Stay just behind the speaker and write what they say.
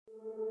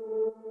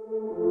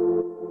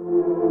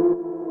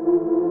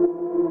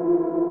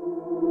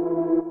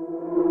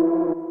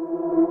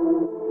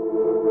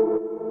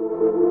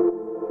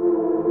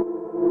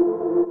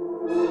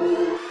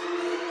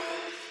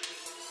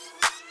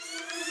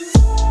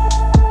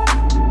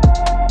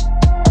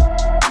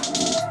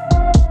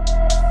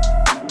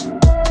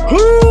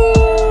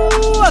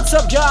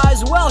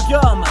guys,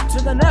 welcome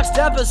to the next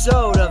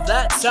episode of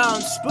That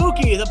Sounds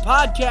Spooky, the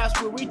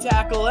podcast where we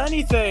tackle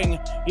anything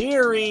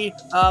eerie,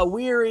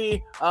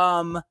 weary,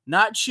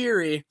 not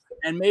cheery,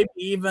 and maybe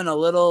even a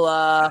little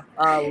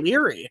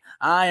leery.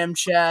 I am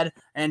Chad,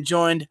 and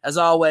joined as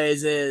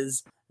always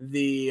is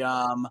the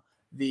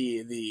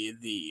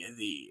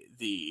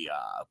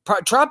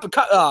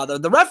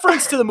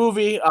reference to the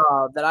movie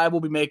that I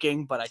will be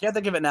making, but I can't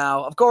think of it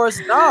now. Of course,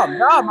 Dom,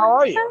 how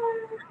are you?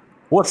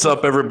 What's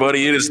up,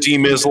 everybody? It is D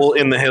Mizzle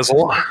in the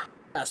Hizzle.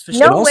 Yes,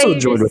 No also way you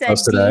joined just with said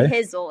us today.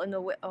 D-Hizzle in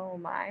the oh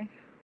my.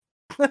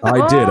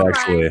 I did, Oh,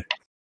 actually.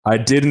 I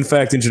did, in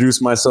fact,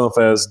 introduce myself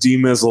as D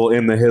Mizzle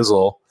in the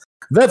Hizzle.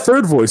 That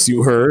third voice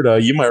you heard,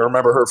 you might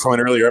remember her from an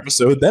earlier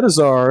episode. That is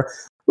our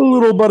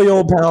little buddy,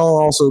 old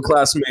pal, also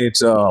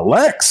classmate,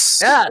 Lex.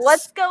 Yes.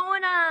 What's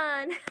going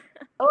on?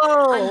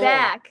 Hello. I'm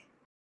back.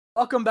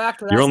 Welcome back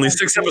to that. You're only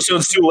 6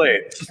 episodes too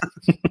late.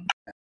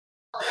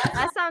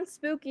 That sounds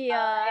spooky.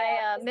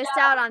 I missed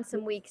out on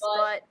some weeks,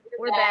 but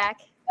we're back.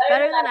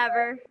 Better than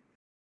ever.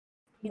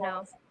 You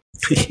know.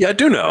 Yeah, I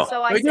do know.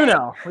 So I We say. do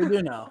know.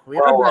 We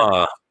are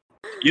back.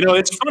 Well,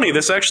 it's funny.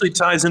 This actually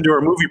ties into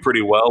our movie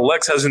pretty well.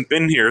 Lex hasn't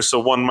been here, so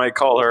one might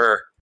call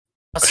her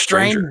A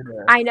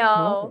stranger. I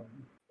know.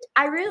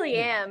 I really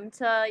am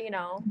to,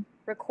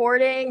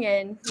 recording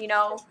and,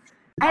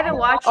 I haven't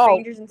watched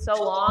Strangers in so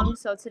long,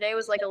 so today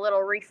was like a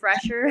little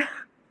refresher.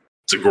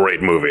 It's a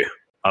great movie.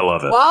 I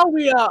love it.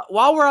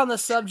 While we're on the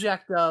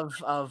subject of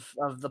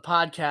the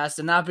podcast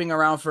and not being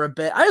around for a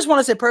bit, I just want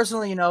to say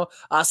personally,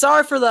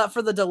 sorry for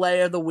the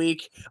delay of the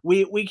week.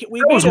 We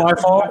That was my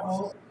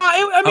fault.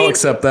 I mean, I'll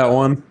accept that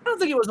one. I don't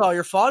think it was all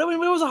your fault. I mean,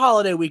 it was a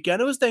holiday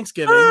weekend. It was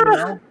Thanksgiving.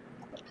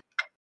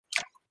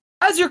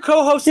 As your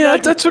co-host, Yeah,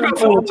 and that took up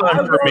a little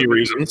time for me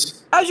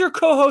reasons. as your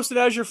co-host and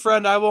as your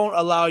friend, I won't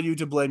allow you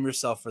to blame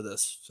yourself for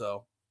this.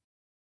 So,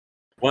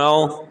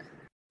 Well,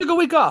 take a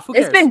week off. Who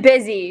cares? It's been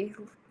busy.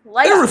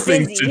 Life's There were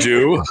busy. things to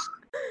do.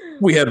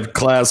 We had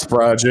class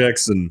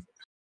projects and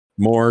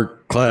more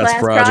class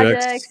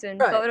projects.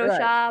 and Right,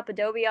 Photoshop,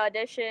 Adobe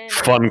Audition.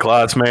 fun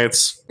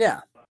classmates.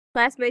 Yeah.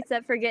 Classmates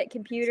that forget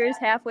computers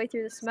halfway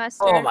through the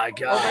semester. Oh my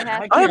God. Over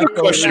halfway I have a through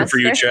the question for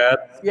you, semester.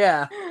 Chad.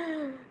 Yeah.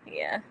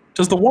 Yeah.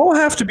 Does the wall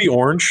have to be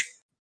orange?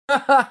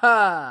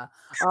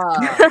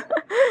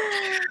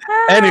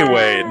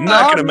 Anyway,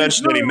 not going to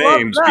mention any really love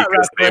names that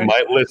because they reference.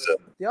 might listen.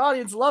 The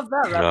audience loved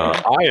that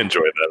reference. I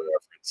enjoyed that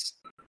reference.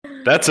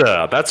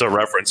 That's a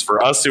reference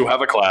for us who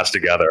have a class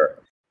together.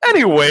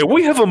 Anyway,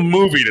 we have a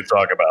movie to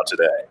talk about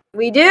today.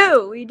 We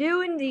do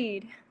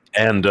indeed.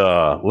 And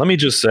let me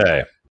just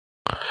say,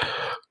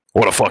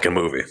 what a fucking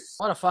movie.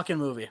 What a fucking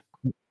movie.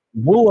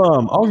 We'll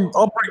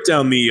I'll break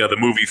down the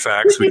movie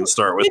facts. We can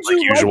start with like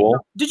usual.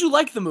 Did you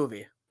like the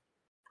movie?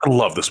 I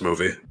love this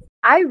movie.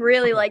 I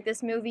really like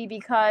this movie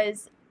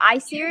because I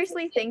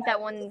seriously think that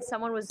when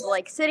someone was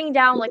like sitting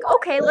down, like,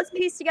 okay, let's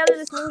piece together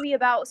this movie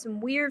about some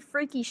weird,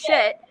 freaky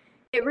shit,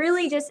 it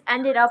really just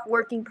ended up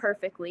working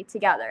perfectly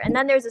together. And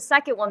then there's a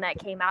second one that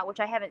came out, which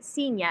I haven't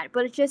seen yet,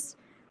 but it's just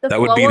the That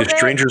flow would be of The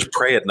Strangers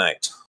Pray at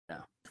Night.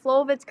 The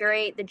flow of it's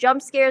great. The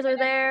jump scares are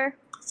there.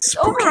 It's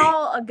Spooky.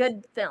 overall a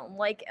good film.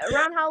 Like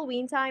around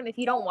Halloween time, if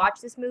you don't watch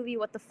this movie,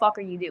 what the fuck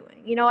are you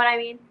doing? You know what I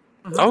mean?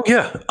 Oh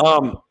yeah.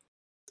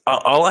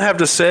 All I have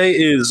to say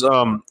is,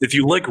 if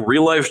you like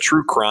real life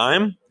true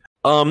crime,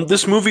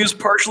 this movie is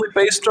partially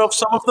based off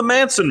some of the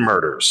Manson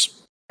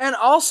murders. And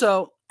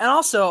also,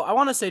 I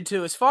want to say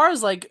too, as far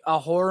as like a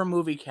horror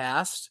movie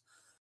cast,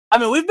 I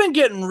mean, we've been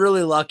getting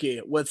really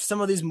lucky with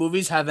some of these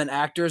movies having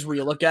actors where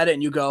you look at it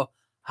and you go,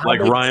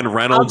 Like Ryan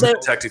Reynolds, how'd they-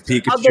 Detective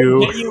how'd they get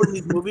Pikachu. you in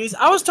these movies?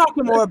 I was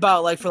talking more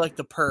about like for like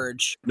The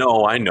Purge.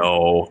 No, I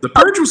know. The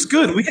Purge was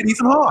good. We had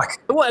Ethan Hawke.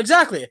 Well,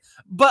 exactly.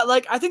 But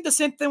like, I think the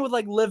same thing with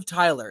like Liv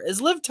Tyler.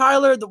 Is Liv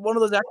Tyler one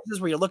of those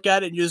actresses where you look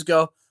at it and you just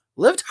go,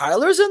 Liv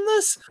Tyler's in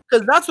this?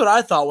 Because that's what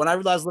I thought when I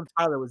realized Liv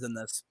Tyler was in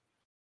this.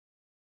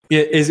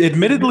 It is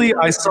admittedly,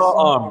 I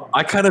saw.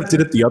 I kind of did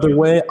it the other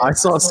way. I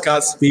saw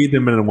Scott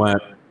Speedman and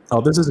went,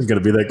 "Oh, this isn't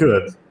going to be that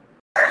good."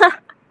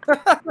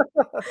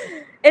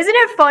 Isn't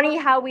it funny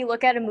how we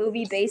look at a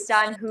movie based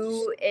on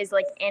who is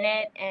like in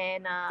it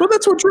and Well,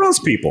 that's what draws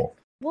people.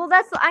 well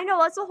I know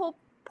that's the whole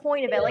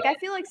point of it. Like I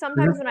feel like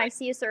sometimes when I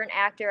see a certain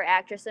actor or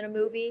actress in a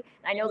movie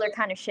and I know they're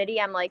kind of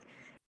shitty, I'm like,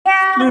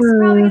 yeah, it's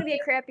probably gonna be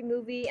a crappy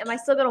movie. Am I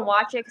still gonna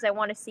watch it because I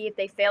want to see if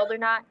they failed or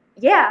not?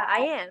 Yeah, I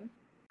am.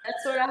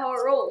 That's sort of how it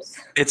rolls.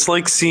 It's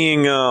like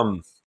seeing,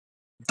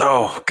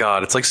 oh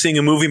god, it's like seeing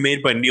a movie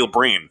made by Neil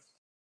Breen.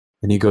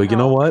 And you go, you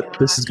know Oh, what?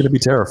 This is going to be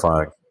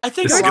terrifying. I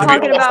think This We is were gonna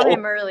be talking about awful.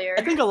 him earlier.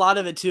 I think a lot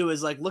of it too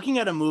is like looking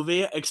at a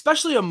movie,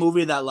 especially a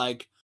movie that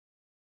like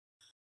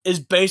is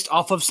based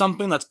off of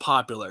something that's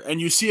popular, and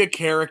you see a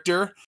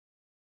character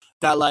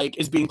that like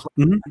is being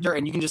played,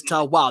 and you can just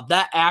tell, wow,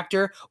 that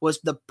actor was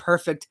the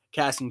perfect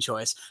casting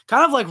choice.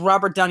 Kind of like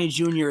Robert Downey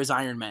Jr. as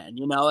Iron Man.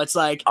 You know, it's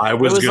like I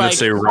was it going like, to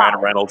say Ryan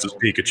Reynolds as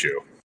Pikachu.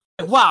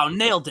 wow,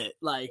 nailed it.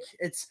 Like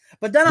it's,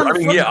 but then on the I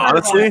mean, flip yeah, side,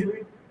 honestly,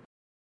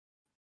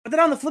 but then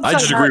on the flip I side,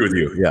 just of agree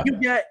that, with you.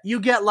 Yeah. you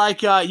get like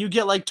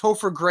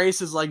Topher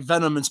Grace as like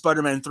Venom in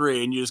Spider-Man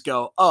 3, and you just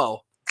go,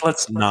 oh,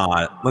 let's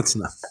not.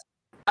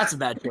 That's a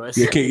bad choice.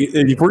 Okay,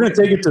 if we're going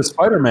to take it to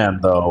Spider-Man,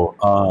 though,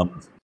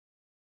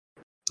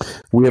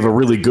 we have a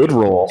really good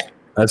role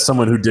as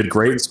someone who did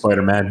great in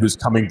Spider-Man, who's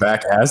coming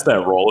back as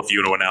that role. If you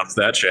want to announce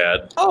that,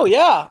 Chad. Oh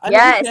yeah, I know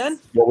Yes. you can.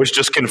 What was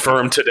just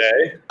confirmed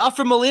today?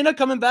 Alfred Molina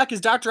coming back as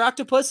Dr.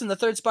 Octopus in the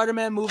third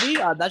Spider-Man movie.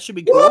 That should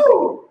be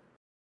cool.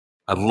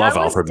 I love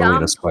Alfred Molina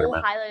Dom's whole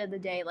Spider-Man. highlight of the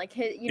day. Like,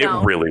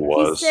 It really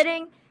was.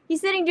 He's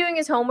sitting doing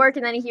his homework,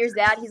 and then he hears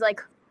that. He's like,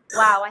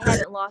 wow, I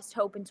haven't lost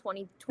hope in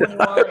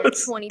 2021 or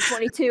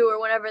 2022 or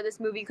whenever this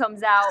movie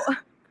comes out.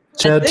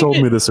 Chad told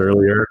me this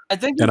earlier,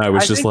 and I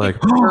was just like,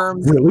 oh,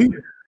 really?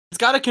 It's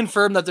got to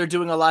confirm that they're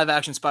doing a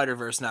live-action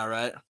Spider-Verse now,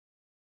 right?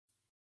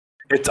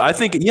 I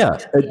think, yeah.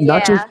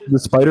 Not just the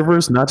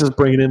Spider-Verse, not just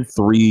bringing in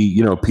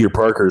 3, Peter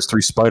Parkers,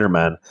 3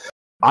 Spider-Men.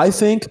 I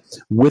think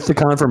with the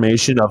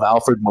confirmation of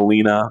Alfred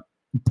Molina,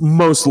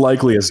 most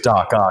likely as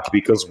Doc Ock,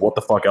 because what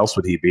the fuck else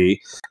would he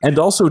be? And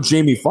also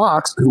Jamie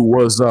Foxx, who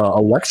was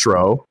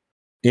Electro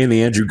in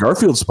the Andrew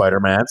Garfield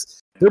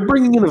Spider-Mans. They're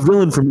bringing in a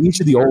villain from each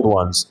of the old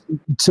ones.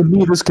 To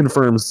me, this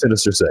confirms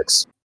Sinister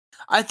Six.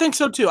 I think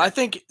so too. I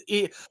think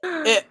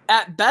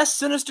at best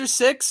Sinister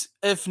Six,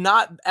 if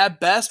not at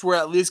best, we're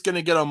at least going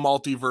to get a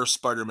multiverse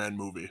Spider-Man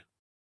movie.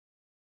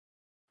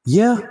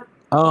 Yeah.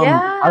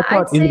 I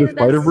thought Into the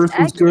Spider-Verse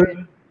was good.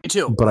 Me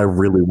too. But I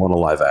really want a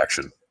live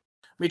action.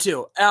 Me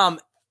too.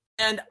 And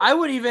I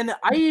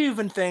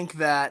even think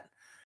that,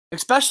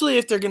 especially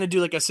if they're going to do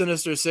like a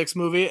Sinister Six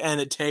movie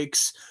and it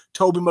takes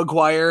Tobey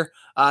Maguire,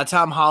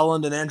 Tom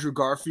Holland, and Andrew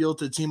Garfield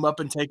to team up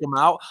and take him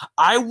out,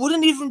 I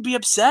wouldn't even be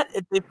upset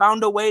if they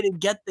found a way to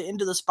get the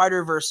Into the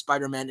Spider-Verse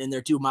Spider-Man in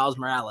there too, Miles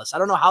Morales. I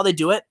don't know how they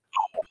do it.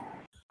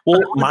 Well,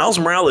 Miles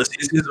Morales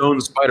is his own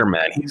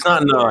Spider-Man. He's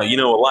not in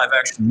a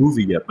live-action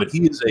movie yet, but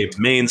he is a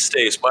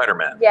mainstay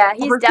Spider-Man. Yeah,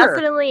 he's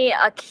definitely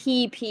a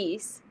key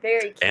piece.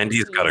 Very key and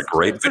he's got a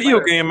great video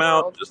game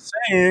out. Just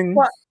saying.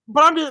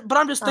 But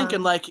I'm just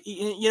thinking, like,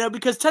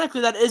 because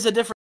technically that is a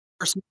different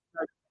person.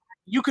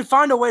 You could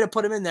find a way to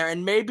put him in there,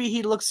 and maybe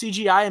he'd look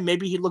CGI, and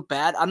maybe he'd look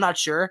bad. I'm not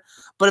sure,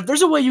 but if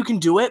there's a way you can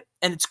do it,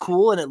 and it's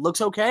cool, and it looks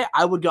okay,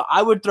 I would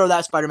throw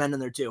that Spider-Man in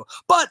there too.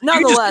 But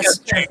nonetheless,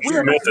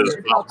 we're here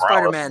to talk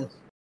Spider-Man.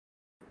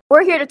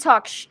 We're here to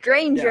talk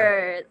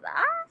strangers.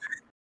 Yeah.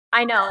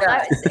 I know.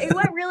 We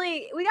got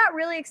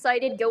really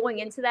excited going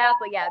into that,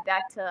 but yeah,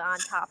 back to on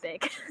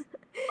topic.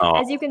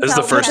 As you can tell, this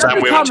is the first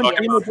time we haven't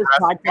talked about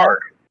Jurassic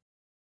Park.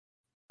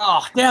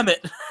 Oh, damn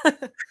it.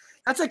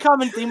 That's a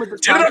common theme with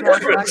this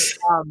podcast.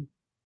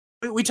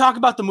 We talk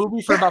about the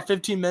movie for about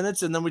 15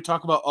 minutes, and then we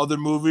talk about other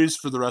movies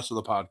for the rest of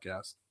the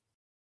podcast.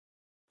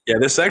 Yeah,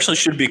 this actually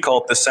should be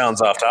called This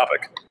Sounds Off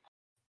Topic.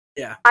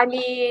 Yeah. I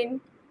mean,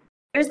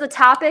 there's the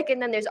topic,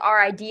 and then there's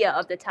our idea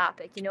of the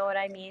topic. You know what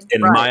I mean?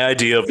 And my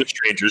idea of the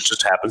strangers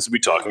just happens to be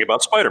talking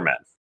about Spider-Man.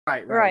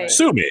 Right.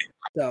 Sue me.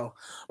 So,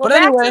 well, but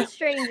anyway, back to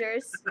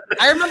strangers.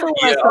 I remember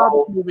when I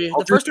saw this movie.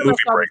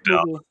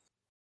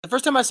 The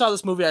first time I saw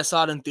this movie, I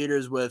saw it in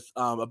theaters with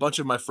a bunch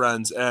of my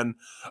friends, and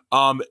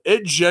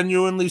it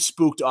genuinely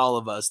spooked all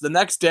of us. The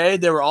next day,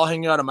 they were all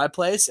hanging out at my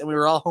place, and we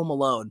were all home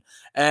alone,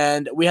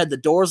 and we had the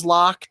doors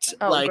locked.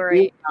 Oh,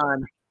 great!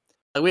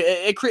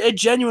 It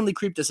genuinely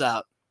creeped us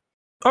out.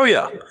 Oh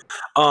yeah,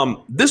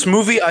 this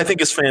movie I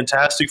think is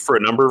fantastic for a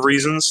number of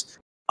reasons.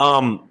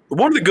 One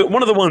of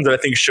the ones that I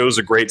think shows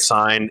a great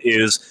sign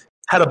is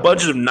had a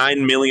budget of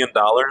 $9 million.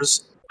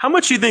 How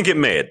much do you think it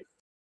made?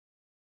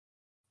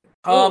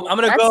 I'm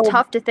gonna that's go.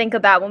 Tough to think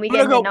about when we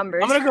get into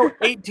numbers. I'm gonna go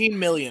 18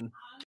 million.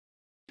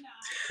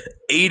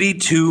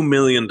 $82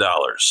 million.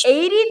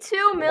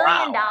 $82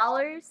 million.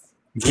 Wow.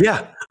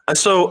 Yeah.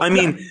 So I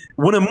mean,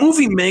 when a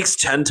movie makes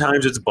 10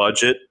 times its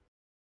budget,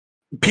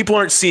 people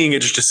aren't seeing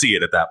it just to see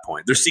it at that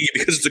point. They're seeing it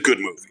because it's a good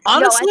movie.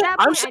 Honestly,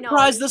 I'm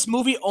surprised this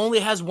movie only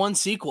has one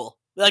sequel.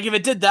 Like, if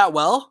it did that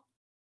well.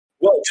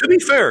 Well, to be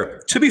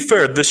fair,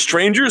 The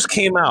Strangers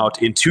came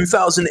out in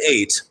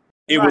 2008.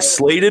 It was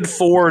slated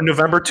for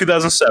November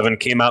 2007,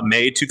 came out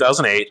May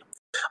 2008.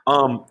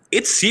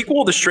 Its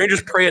sequel, The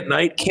Strangers Prey at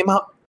Night, came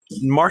out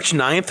March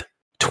 9th,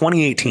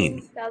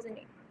 2018.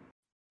 2008.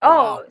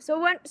 Oh,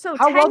 so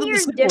 10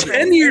 years different.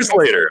 10 years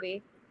later.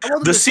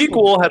 The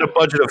sequel had a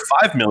budget of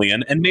 $5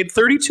 million and made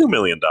 $32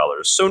 million,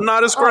 so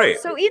not as great.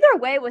 So either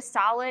way was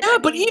solid. Yeah,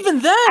 but even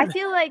then, I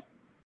feel like.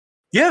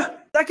 Yeah. Did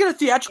that get a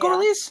theatrical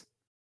release?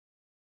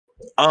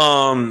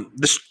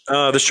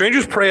 The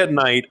Strangers Prey at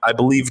Night, I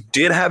believe,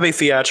 did have a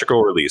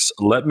theatrical release.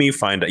 Let me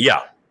find it.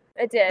 Yeah,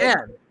 it did. Yeah.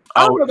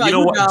 You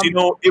know what? You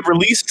know, it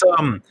released.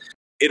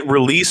 It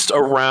released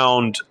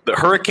around the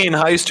Hurricane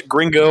Heist,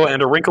 Gringo,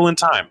 and A Wrinkle in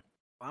Time.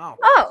 Wow.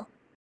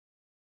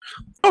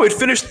 Oh, it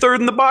finished third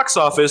in the box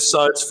office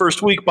its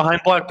first week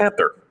behind Black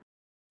Panther.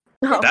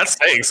 Oh. That's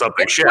saying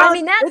something. Shit. I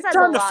mean, that says a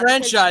lot. To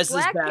franchise this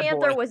Black bad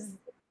Panther boy. was.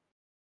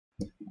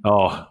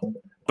 Oh.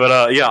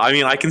 But yeah, I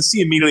mean, I can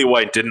see immediately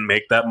why it didn't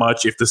make that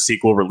much if the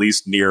sequel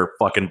released near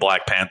fucking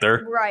Black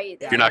Panther.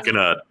 Right. You're not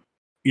gonna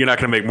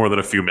make more than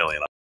a few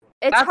million.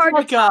 It's hard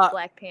to top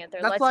Black Panther.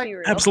 Let's be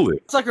real. Absolutely.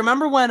 It's like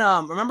remember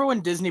when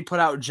Disney put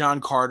out John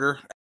Carter,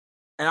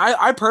 And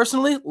I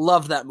personally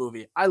loved that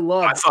movie. I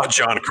thought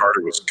John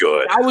Carter was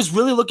good. I was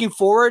really looking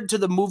forward to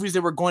the movies they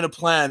were going to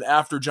plan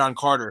after John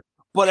Carter.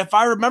 But if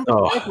I remember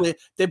correctly,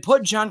 they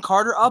put John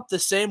Carter up the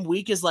same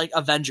week as like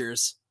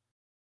Avengers.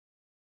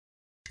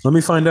 Let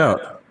me find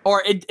out.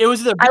 Or it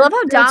was either. I love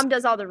how Dom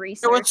does all the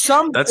research. There was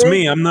some. That's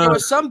me. I'm not. There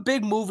was some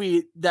big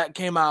movie that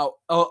came out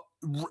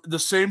the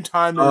same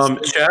time.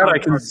 As Chad, I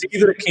can see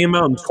that it came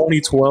out in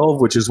 2012,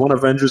 which is when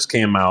Avengers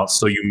came out.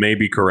 So you may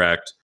be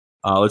correct.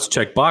 Let's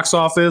check box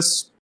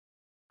office.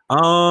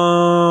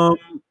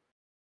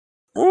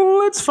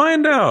 Let's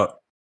find out.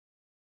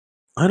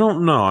 I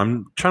don't know.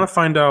 I'm trying to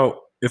find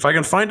out if I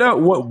can find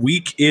out what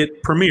week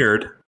it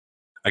premiered.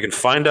 I can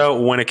find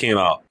out when it came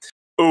out.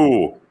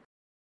 Ooh.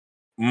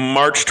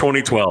 March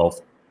 2012.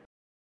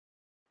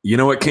 You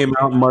know what came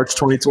out in March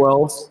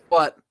 2012?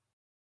 What?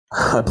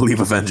 I believe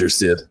Avengers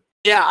did.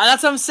 Yeah,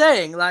 that's what I'm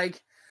saying.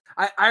 Like,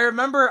 I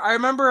remember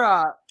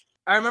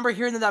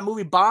hearing that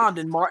movie bombed,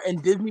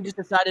 and Disney just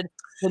decided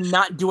to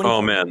not do anything.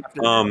 Oh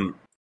man.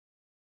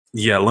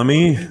 Yeah. Let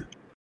me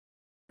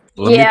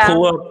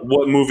pull up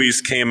what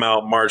movies came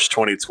out March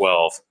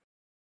 2012.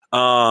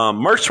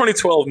 March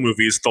 2012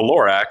 movies: The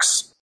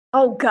Lorax.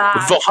 Oh God!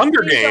 The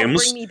Hunger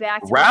Games,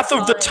 Wrath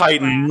of the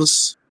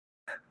Titans,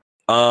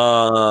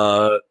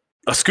 a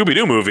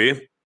Scooby-Doo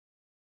movie.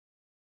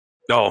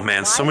 Oh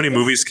man, so many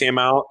movies came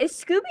out. Is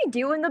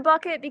Scooby-Doo in the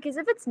bucket? Because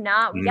if it's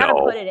not, we gotta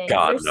put it in.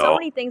 There's so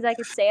many things I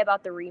could say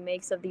about the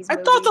remakes of these movies.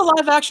 I thought the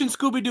live-action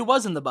Scooby-Doo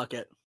was in the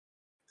bucket.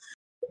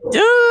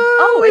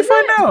 Yeah, we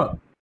find out.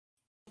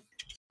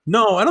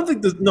 No, I don't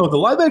think the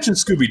live-action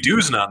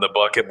Scooby-Doo's not in the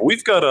bucket, but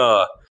we've got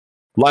a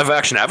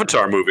live-action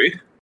Avatar movie.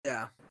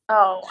 Yeah.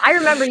 Oh, I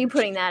remember you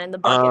putting that in the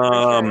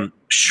bucket.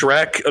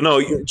 Shrek.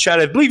 No, Chad,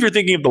 I believe you're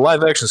thinking of the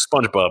live-action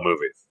SpongeBob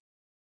movie.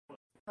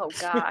 Oh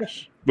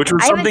gosh. Which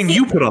was something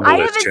you put on the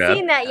list, Chad. I haven't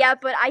seen that yet,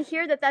 but I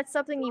hear that that's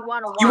something you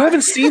want to watch. You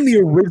haven't seen the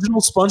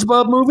original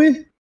SpongeBob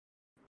movie?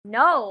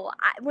 No.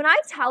 When I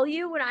tell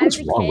you, when I was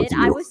a kid,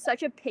 I was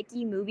such a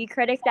picky movie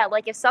critic that,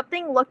 like, if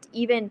something looked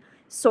even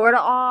sort of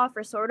off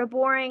or sort of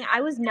boring,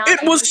 I was not. It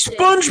was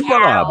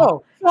SpongeBob!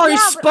 Oh, sorry,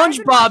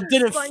 SpongeBob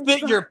didn't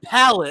fit your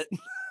palate.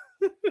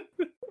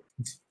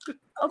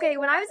 Okay,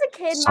 when I was a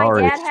kid,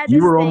 Sorry. my dad had this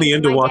You were thing. only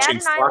into My watching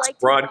dad and I Fox liked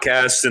to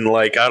broadcasts and,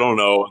 like, I don't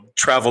know,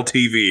 travel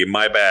TV.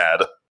 My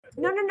bad.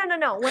 No.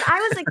 When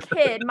I was a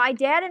kid, my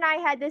dad and I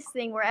had this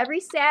thing where every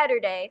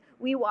Saturday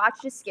we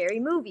watched a scary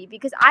movie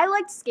because I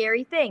liked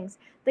scary things.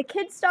 The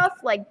kid stuff,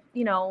 like,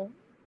 you know,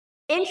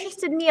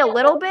 interested me a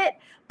little bit,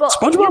 but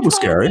SpongeBob was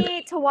scary. If you told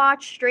me to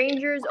watch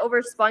Strangers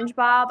over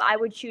SpongeBob, I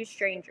would choose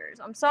Strangers.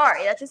 I'm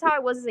sorry. That's just how I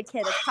was as a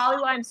kid. That's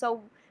probably why I'm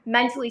so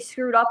mentally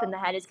screwed up in the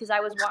head, is because I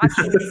was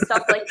watching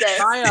stuff like this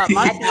at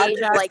the age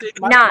of, like,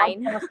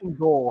 9.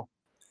 Goal.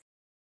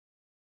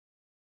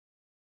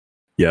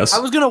 Yes. I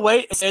was gonna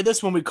wait and say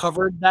this when we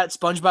covered that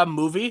SpongeBob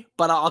movie,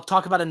 but I'll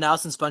talk about it now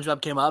since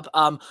SpongeBob came up.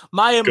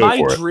 My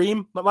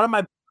dream, one of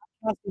my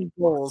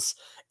goals,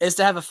 is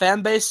to have a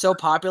fan base so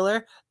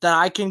popular that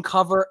I can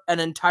cover an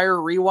entire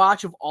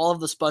rewatch of all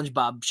of the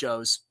SpongeBob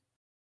shows.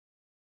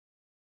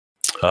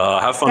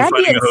 Have fun That'd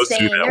finding be a host to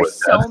do insane. that There's with.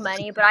 so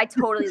many, but I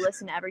totally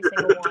listen to every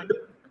single one.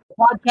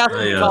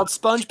 Podcast called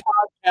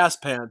SpongeBob Ass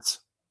Pants.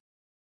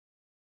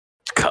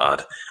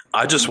 God,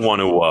 I just want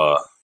to.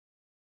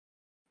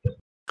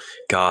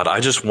 I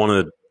just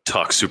want to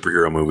talk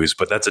superhero movies,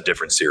 but that's a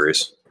different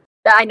series.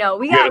 I know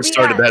we haven't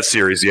started that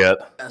series yet.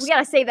 We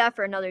gotta save that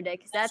for another day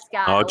because that's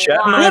got. Oh, Chad,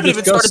 we haven't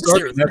even started the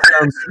series. That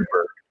sounds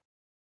super.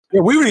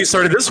 Yeah, we haven't even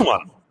started this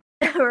one.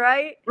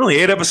 Right? We're only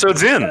 8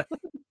 episodes in.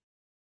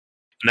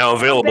 Now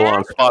available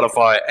on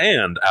Spotify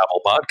and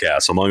Apple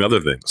Podcasts, among other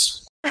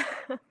things.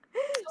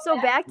 So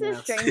back to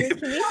Strangers.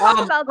 Can we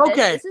talk about this?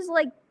 Okay. This is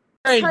like.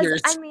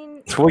 Strangers. I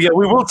mean. Well, yeah,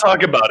 we will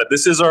talk about it.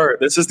 This is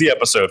the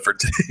episode for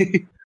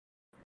today.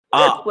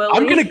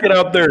 I'm going to get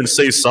out there and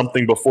say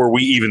something before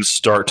we even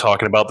start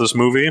talking about this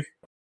movie,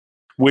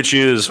 which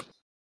is,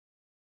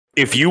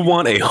 if you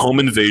want a home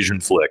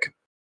invasion flick,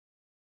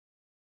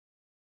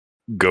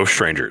 go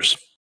Strangers.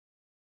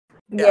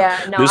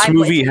 Yeah, no. This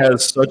movie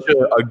has such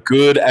a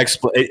good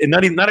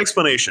not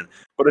explanation,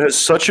 but it has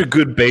such a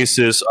good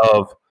basis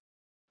of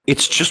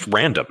it's just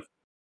random.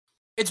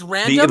 It's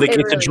random.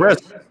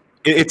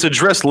 It's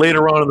addressed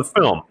later on in the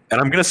film, and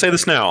I'm going to say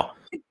this now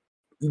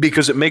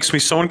because it makes me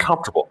so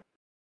uncomfortable.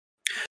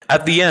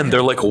 At the end,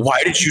 they're like,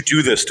 "Why did you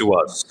do this to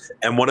us?"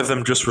 And one of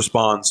them just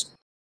responds,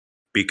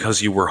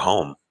 "Because you were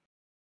home."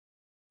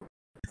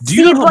 Do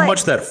you know how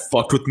much that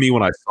fucked with me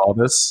when I saw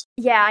this?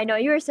 Yeah, I know.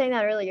 You were saying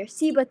that earlier.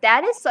 See, but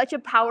that is such a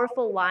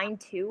powerful line,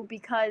 too,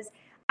 because,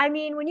 I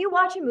mean, when you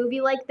watch a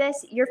movie like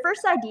this, your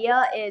first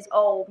idea is,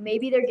 oh,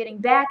 maybe they're getting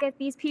back at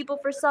these people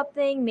for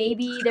something.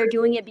 Maybe they're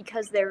doing it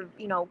because they're,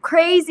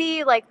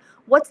 crazy. Like,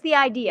 what's the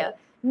idea?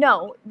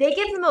 No, they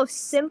give the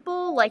most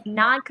simple, like,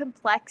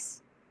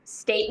 non-complex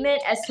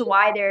statement as to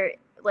why they're,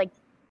 like,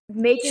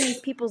 making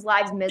these people's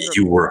lives miserable.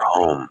 You were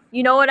home.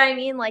 You know what I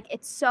mean? Like,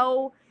 it's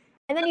so...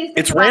 And then you think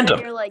it's random.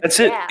 You're like, that's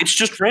it. It's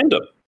just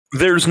random.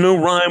 There's no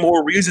rhyme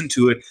or reason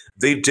to it.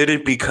 They did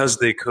it because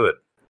they could.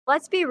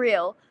 Let's be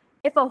real.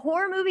 if a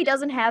horror movie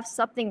doesn't have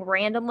something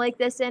random like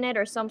this in it,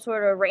 or some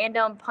sort of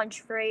random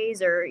punch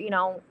phrase, or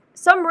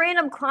some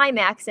random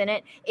climax in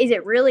it, is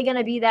it really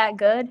gonna be that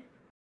good?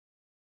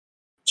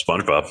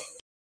 SpongeBob.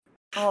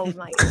 Oh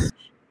my gosh.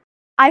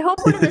 I hope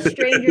one of the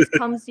strangers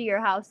comes to your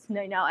house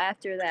tonight now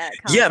after that.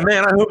 Yeah,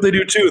 man, I hope they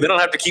do too. They don't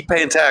have to keep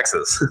paying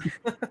taxes.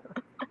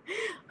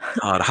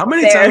 God, how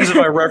many Fair. times have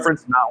I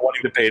referenced not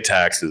wanting to pay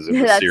taxes in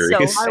this That's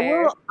series? so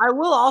fair. I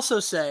will also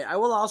say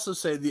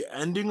the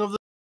ending of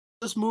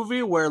this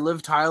movie where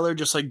Liv Tyler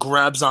just like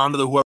grabs onto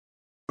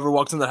whoever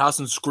walks in the house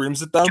and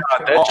screams at them.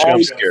 God, that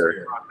jump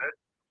scare.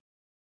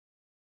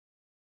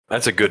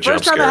 That's a good jump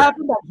First time scare. it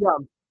happened, I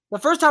jumped. The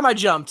first time I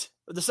jumped.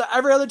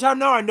 Every other time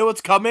now, I know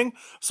it's coming,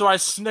 so I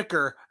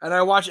snicker and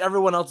I watch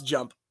everyone else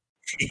jump.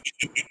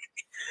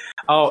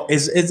 Oh,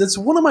 it's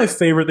one of my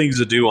favorite things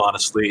to do,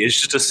 honestly, is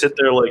just to sit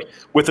there like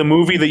with a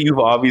movie that you've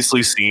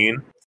obviously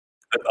seen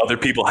that other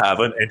people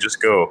haven't and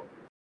just go,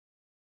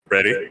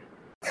 ready?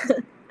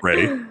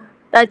 Ready?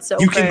 That's so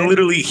You fair. can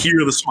literally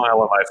hear the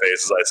smile on my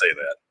face as I say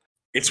that.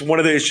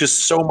 It's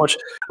just so much,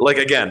 like,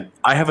 again,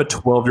 I have a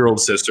 12-year-old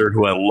sister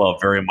who I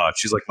love very much.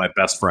 She's like my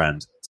best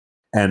friend.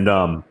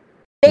 And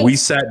we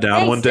sat down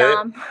Thanks, one day.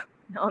 Dom.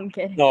 No, I'm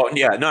kidding. Oh,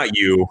 yeah, not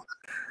you.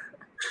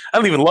 I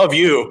don't even love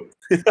you.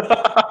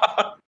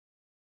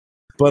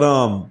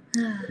 But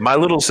my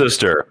little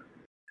sister,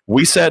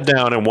 we sat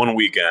down in one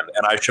weekend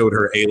and I showed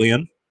her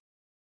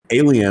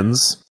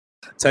Aliens,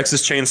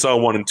 Texas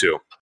Chainsaw 1 and 2.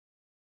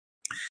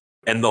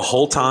 And the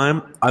whole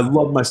time, I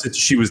loved my sister.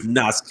 She was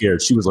not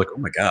scared. She was like, oh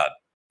my God.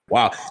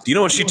 Wow. Do you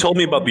know what she told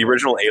me about the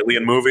original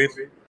Alien movie?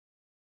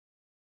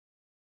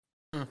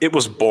 It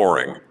was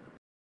boring.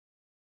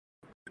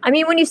 I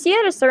mean, when you see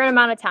it a certain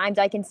amount of times,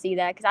 I can see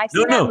that because I've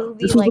seen that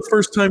movie. This was the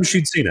first time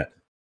she'd seen it.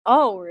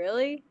 Oh,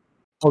 really?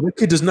 Oh, that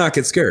kid does not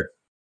get scared.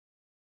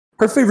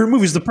 Her favorite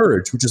movie is The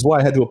Purge, which is why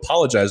I had to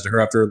apologize to her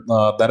after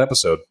that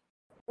episode.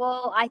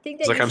 Well, I think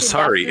that It's like, you I'm should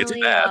sorry, it's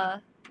definitely,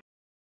 bad.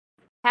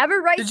 have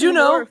her write Did some you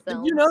know? horror Did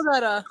films. you know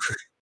that?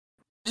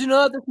 Did you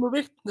know that this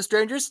movie, The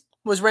Strangers,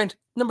 was ranked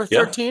number Yeah.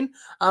 13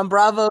 on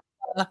Bravo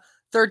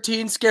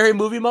 13 Scary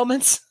Movie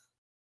Moments?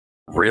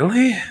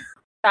 Really?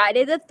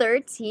 Friday the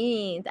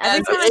 13th. Every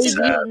And time I think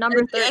the of number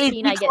and the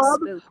 13, I AV get Club,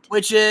 spooked.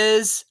 Which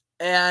is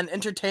an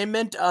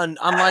entertainment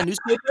online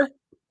newspaper.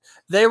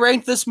 They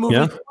ranked this movie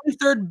Yeah.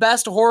 23rd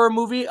best horror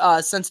movie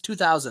since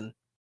 2000.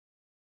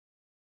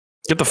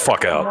 Get the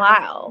fuck out.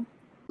 Wow.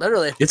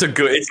 Literally. It's not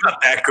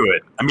that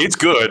good. I mean, it's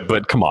good,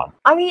 but come on.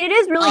 I mean, it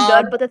is really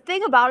good, but the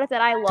thing about it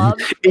that I love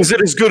Is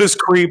it as good as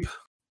Creep?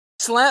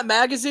 Slant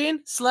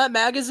Magazine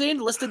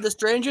listed The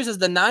Strangers as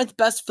the 9th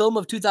best film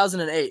of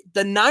 2008.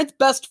 The 9th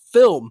best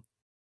film.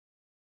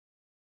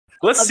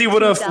 Let's Of see what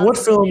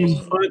 2008.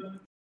 film.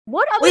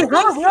 What other Wait, things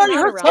hold on, we already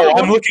came heard out Oh, around?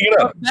 I'm looking it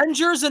up.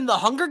 Avengers and the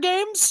Hunger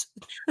Games?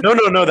 No,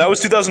 that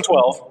was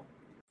 2012.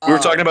 We were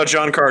talking about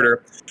John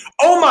Carter.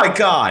 Oh my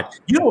God!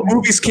 You know what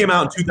movies came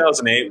out in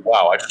 2008?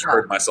 Wow, I just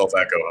heard myself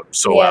echo. I'm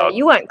so Yeah, loud.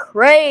 you went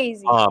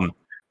crazy.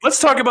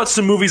 Let's talk about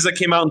some movies that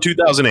came out in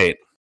 2008.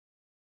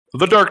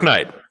 The Dark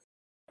Knight,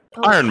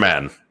 Oh, Iron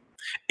Man,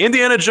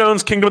 Indiana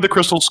Jones, Kingdom of the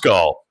Crystal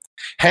Skull,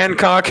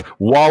 Hancock,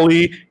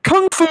 Wall-E,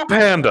 Kung Fu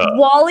Panda.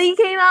 Wall-E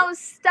came out.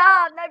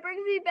 Stop. That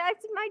brings me back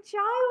to my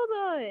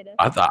childhood.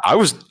 I thought I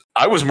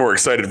was more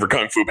excited for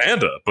Kung Fu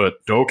Panda, but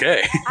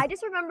okay. I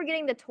just remember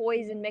getting the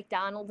toys in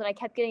McDonald's, and I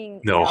kept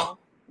getting. No.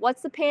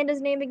 What's the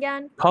panda's name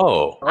again?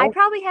 Oh, I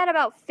probably had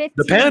about 15.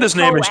 the panda's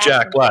name is Poe Jack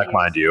action Black, figures.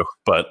 mind you,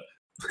 but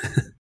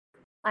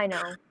I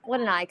know. What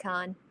an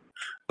icon.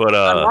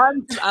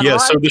 yeah.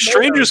 So The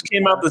Strangers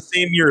came out the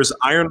same year as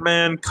Iron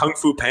Man, Kung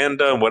Fu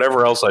Panda, and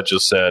whatever else I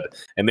just said,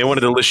 and they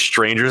wanted to list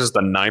Strangers as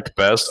the 9th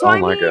best. So Oh I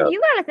my mean, God! you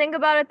got to think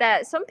about it.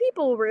 That some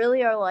people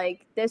really are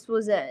like, this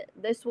was it.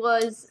 This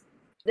was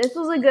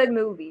a good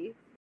movie.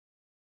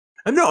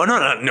 No,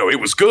 it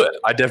was good.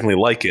 I definitely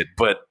like it,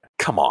 but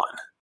come on,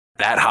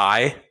 that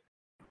high?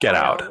 Get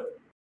out.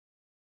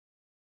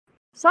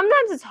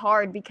 Sometimes it's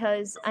hard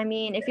because, I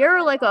mean, if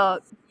you're like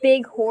a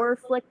big horror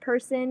flick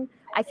person,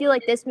 I feel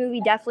like this movie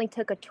definitely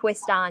took a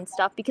twist on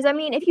stuff. Because, I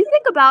mean, if you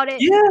think about it,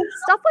 Yeah.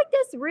 stuff like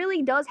this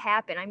really does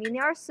happen. I mean,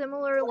 there are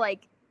similar,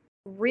 like,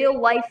 real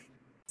life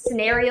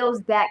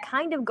scenarios that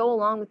kind of go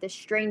along with the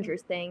Stranger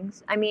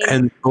Things. I mean,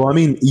 And well, I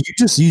mean,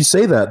 you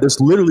say that this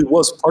literally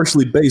was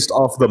partially based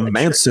off the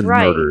Manson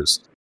Right. murders,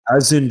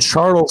 as in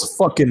Charles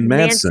fucking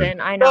Manson.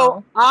 I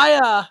know.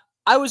 So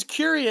I was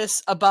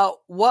curious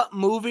about what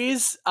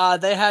movies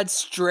they had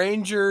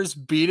strangers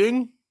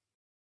beating.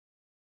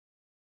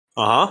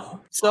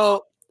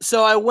 So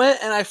I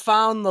went and I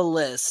found the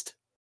list.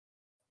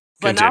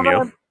 But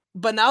Continue.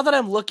 now that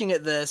I'm looking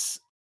at this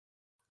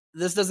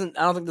doesn't.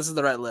 I don't think this is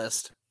the right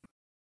list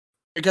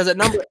because at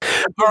number.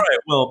 All right.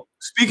 Well,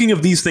 speaking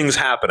of these things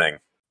happening,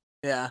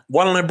 Yeah.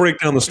 Why don't I break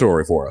down the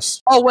story for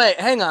us? Oh wait,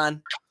 hang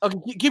on. Okay,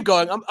 keep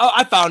going.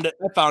 I found it.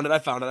 I found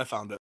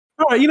it.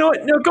 all right. You know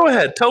what? No, go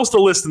ahead. Tell us the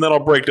list, and then I'll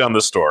break down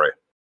this story.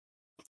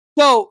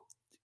 So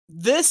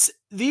these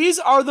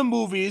are the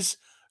movies.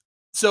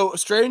 So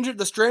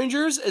The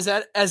Strangers is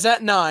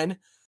at 9.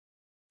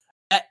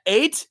 At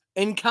 8,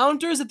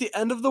 Encounters at the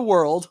End of the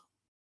World.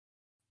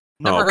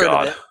 Never Oh, heard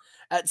God. of it.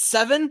 At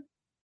 7,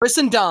 Chris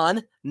and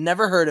Don.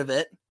 Never heard of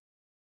it.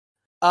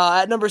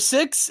 At number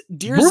 6,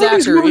 Dear Where were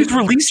these Zachary. movies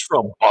released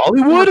from?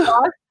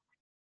 Bollywood?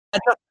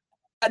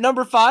 At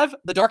number 5,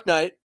 The Dark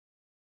Knight.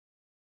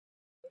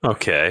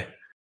 Okay.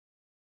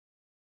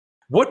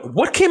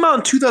 What came out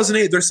in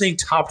 2008? They're saying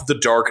topped The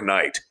Dark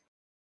Knight.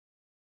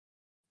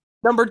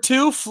 Number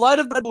 2, Flight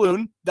of the Red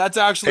Balloon. That's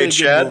actually Hey, a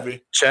Chad. good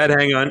movie. Chad,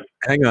 hang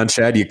on,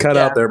 Chad. You cut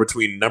out there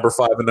between number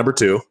 5 and number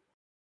 2.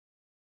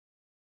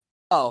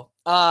 Oh,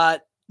 so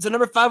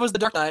number 5 was The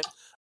Dark Knight.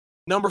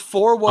 Number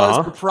 4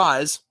 was The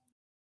Prize.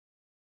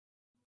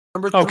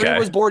 Number 3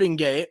 was Boarding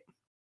Gate.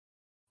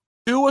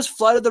 2 was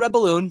Flight of the Red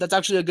Balloon. That's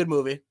actually a good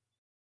movie.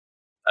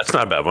 That's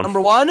not a bad one.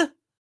 Number one,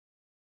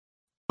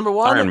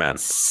 Iron Man.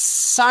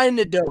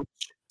 Synadoche,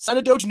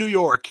 New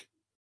York.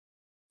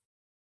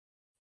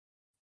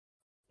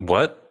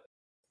 What?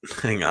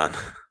 Hang on.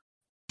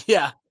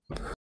 Yeah.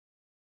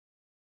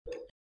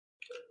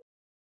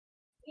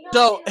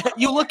 So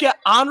you look at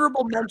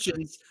honorable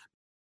mentions.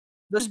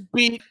 This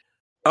beat.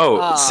 Oh,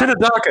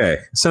 Synodake.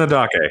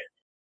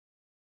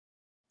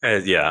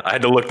 Yeah, I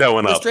had to look that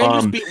one up. Can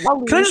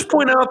I just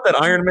point out that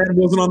Iron Man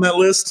wasn't on that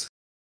list?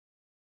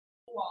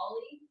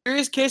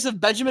 Curious Case of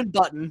Benjamin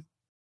Button.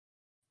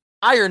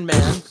 Iron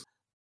Man.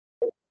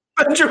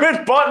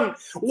 Benjamin Button.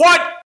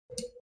 What?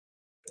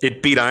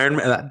 It beat Iron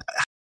Man.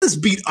 This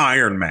beat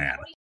Iron Man.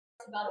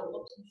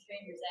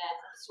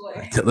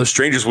 Those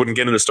strangers wouldn't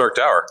get into Stark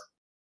Tower.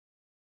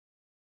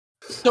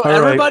 So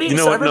everybody, you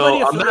know what?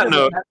 No, on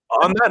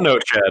that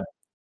note, Chad,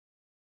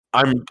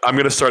 I'm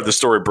going to start the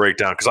story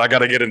breakdown because I got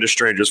to get into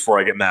strangers before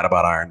I get mad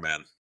about Iron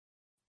Man.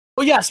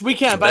 Well, yes, we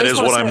can. But That is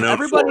what I'm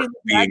known for,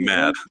 being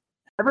mad.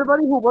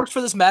 Everybody who works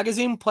for this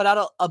magazine put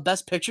out a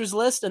Best Pictures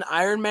list, and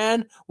Iron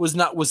Man was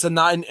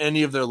not in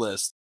any of their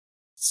lists.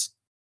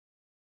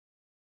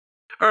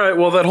 All right,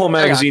 well, that whole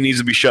magazine needs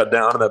to be shut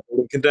down and that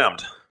building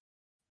condemned.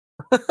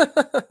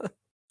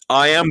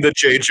 I am the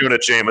J. Jonah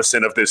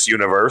Jameson of this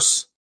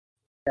universe.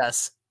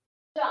 Yes.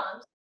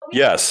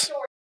 Yes.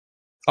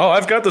 Oh,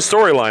 I've got the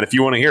storyline if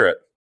you want to hear it.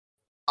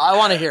 I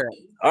want to hear it.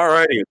 All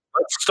righty.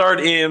 Let's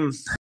start in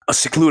a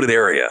secluded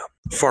area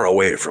far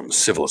away from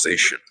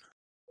civilization,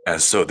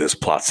 as so this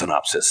plot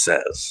synopsis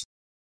says.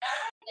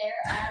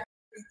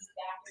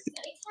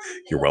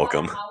 You're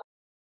welcome.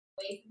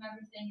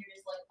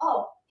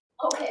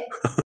 Okay.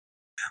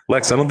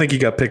 Lex, I don't think you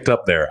got picked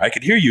up there. I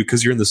could hear you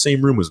because you're in the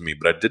same room as me,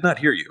 but I did not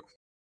hear you.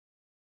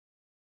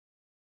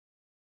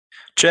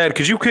 Chad,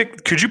 could you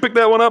pick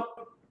that one up?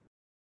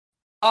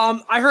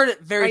 I heard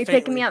it very. Are you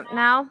faintly. picking me up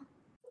now?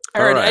 I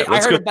heard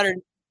it better.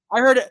 I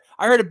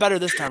heard it better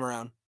this time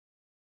around.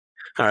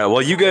 All right.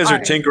 While you guys are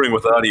tinkering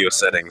with audio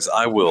settings,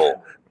 I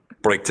will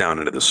break down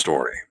into the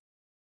story.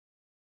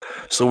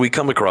 So we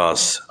come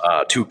across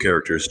two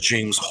characters,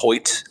 James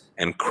Hoyt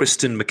and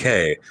Kristen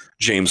McKay.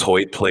 James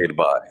Hoyt played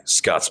by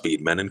Scott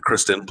Speedman and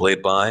Kristen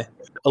played by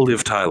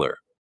Liv Tyler,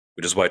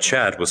 which is why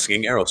Chad was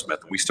singing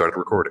Aerosmith when we started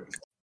recording.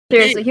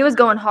 Seriously, he was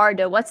going hard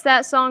to. What's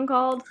that song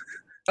called?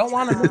 Don't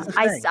want to miss a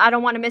thing. I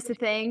don't want to miss a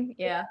thing.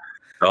 Yeah.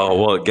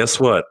 Oh, well, guess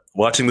what?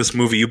 Watching this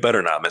movie, you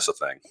better not miss a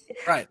thing.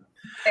 Right.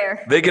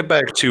 Fair. They get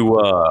back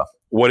to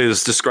what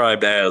is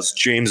described as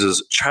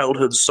James's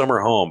childhood summer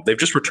home. They've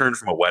just returned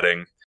from a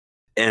wedding,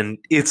 and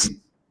it's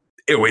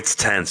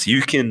tense.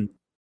 You can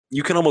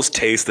almost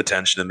taste the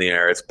tension in the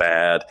air. It's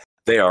bad.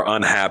 They are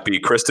unhappy.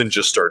 Kristen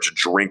just starts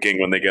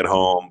drinking when they get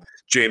home.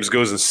 James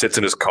goes and sits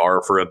in his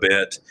car for a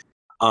bit.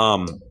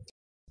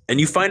 And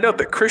you find out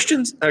that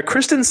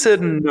Kristen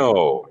said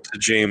no to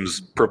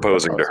James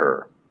proposing to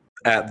her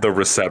at the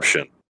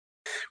reception,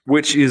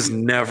 which is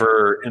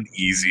never an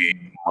easy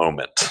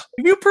moment.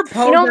 You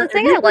propose. You know, the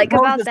thing I like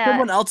about that.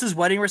 Someone else's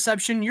wedding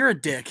reception, you're a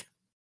dick.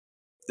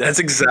 That's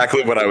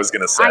exactly what I was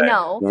going to say. I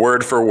know.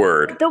 Word for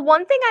word. The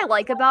one thing I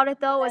like about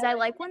it, though, is I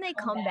like when they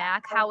come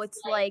back, how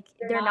it's like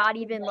they're not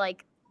even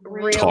like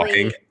really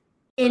Talking.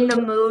 in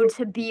the mood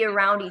to be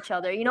around each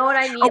other. You know what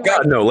I mean? Oh,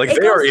 God, no. Like, it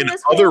they are goes in from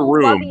this other whole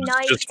rooms lovey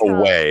night just to-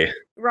 away.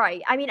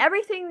 Right. I mean,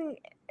 everything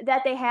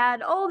that they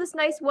had, this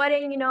nice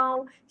wedding,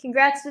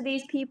 congrats to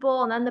these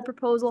people, and then the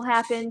proposal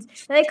happens.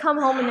 And they come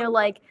home and they're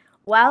like,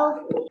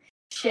 well,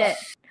 shit,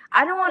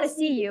 I don't want to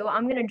see you.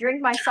 I'm going to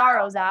drink my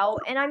sorrows out.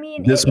 And I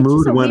mean, This it's just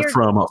mood a went weird...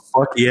 from a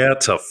fuck yeah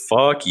to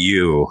fuck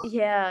you.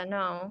 Yeah,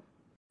 no.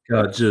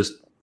 God,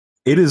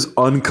 it is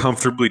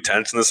uncomfortably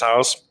tense in this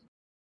house.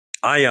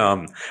 I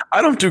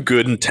don't do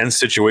good in tense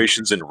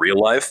situations in real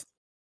life.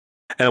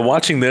 And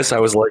watching this, I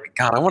was like,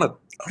 God, I want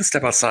to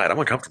step outside. I'm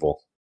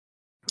uncomfortable.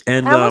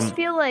 And I almost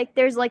feel like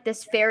there's like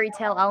this fairy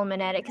tale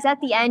element at it, because at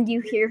the end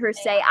you hear her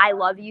say "I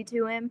love you"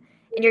 to him,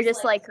 and you're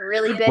just like,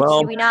 really, bitch?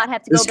 Well, do we not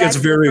have to go this back gets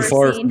to very the first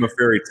far scene? from a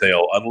fairy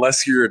tale,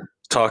 unless you're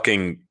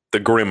talking the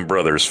Grimm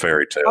brothers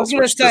fairy tales. I was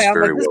going to say, this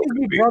very this well could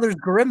could be be. Brothers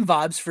Grimm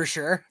vibes for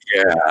sure.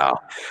 Yeah.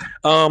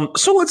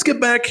 So let's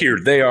get back here.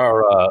 They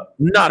are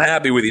not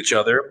happy with each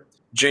other.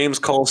 James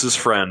calls his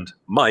friend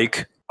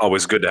Mike.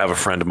 Always good to have a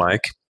friend,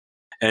 Mike.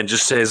 And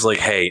just says, like,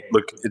 hey,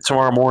 look,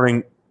 tomorrow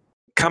morning,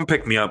 come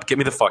pick me up. Get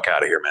me the fuck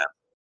out of here, man.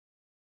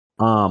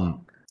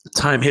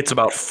 Time hits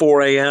about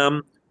 4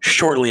 a.m.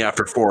 Shortly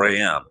after 4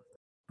 a.m.,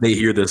 they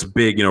hear this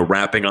big,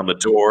 rapping on the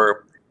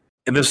door.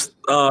 And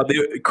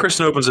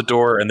Kristen opens the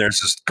door, and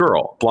there's this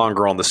girl, blonde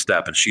girl on the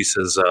step, and she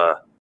says,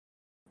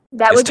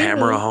 that is would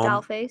Tamara be me, home?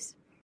 Dollface.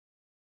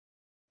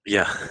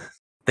 Yeah.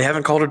 They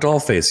haven't called her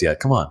Dollface yet.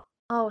 Come on.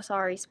 Oh,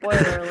 sorry.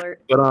 Spoiler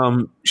alert.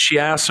 But she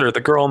asks her,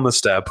 the girl on the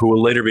step, who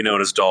will later be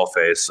known as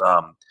Dollface,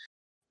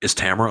 is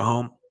Tamara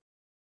home?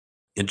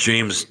 And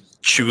James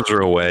shoos her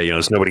away.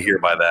 There's nobody here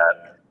by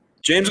that.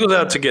 James goes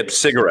out to get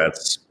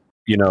cigarettes.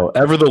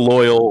 Ever the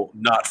loyal,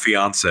 not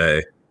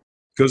fiance,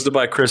 goes to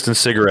buy Kristen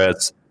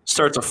cigarettes,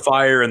 starts a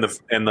fire in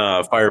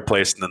the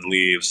fireplace, and then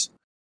leaves.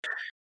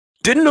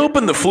 Didn't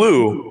open the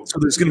flue, so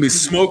there's going to be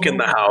smoke in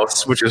the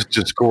house, which is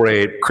just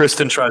great.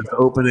 Kristen tries to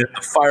open it.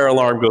 The fire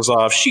alarm goes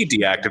off. She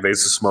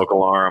deactivates the smoke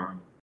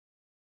alarm.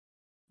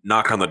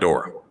 Knock on the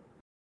door.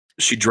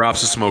 She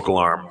drops the smoke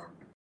alarm.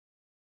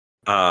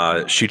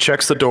 She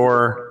checks the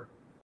door.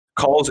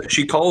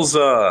 She calls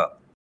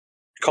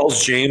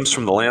James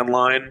from the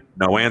landline.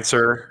 No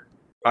answer.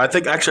 I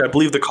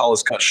believe the call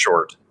is cut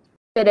short.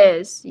 It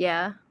is,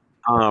 yeah.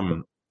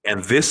 And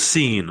this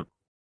scene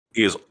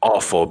is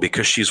awful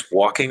because she's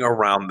walking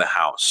around the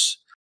house,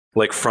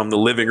 like from the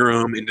living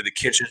room into the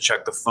kitchen,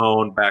 check the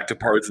phone, back to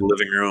part of the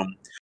living room.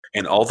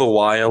 And all the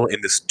while,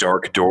 in this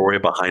dark doorway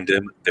behind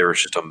him, there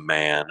is just a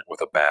man with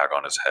a bag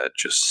on his head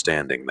just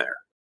standing there.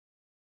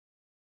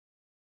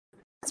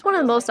 It's one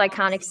of the most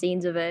iconic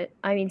scenes of it.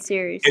 I mean,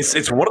 seriously.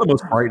 It's one of the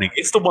most frightening.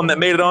 It's the one that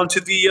made it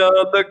onto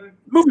the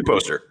movie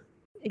poster.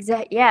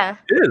 Yeah.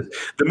 It is.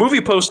 The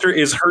movie poster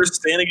is her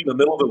standing in the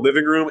middle of the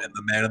living room and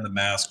the man in the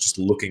mask just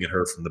looking at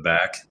her from the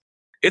back.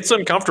 It's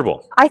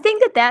uncomfortable. I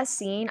think that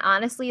scene,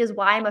 honestly, is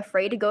why I'm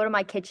afraid to go to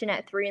my kitchen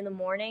at 3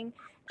 a.m.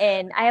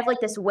 And I have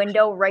like this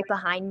window right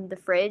behind the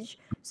fridge.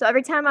 So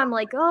every time I'm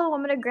like, oh,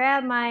 I'm going to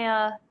grab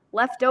my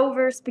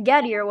leftover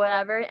spaghetti or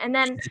whatever. And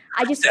then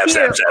I just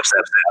fear.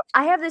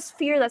 I have this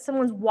fear that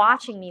someone's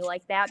watching me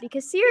like that.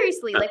 Because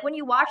seriously, like when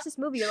you watch this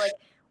movie, you're like,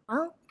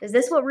 well, is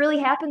this what really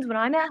happens when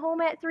I'm at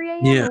home at 3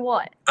 a.m. or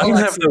what? I don't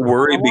have to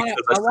worry because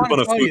I sleep on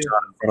a futon in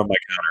front of my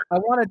counter. I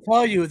want to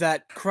tell you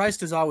that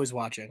Christ is always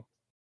watching.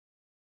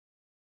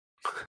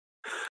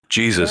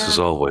 Jesus is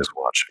always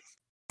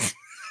watching.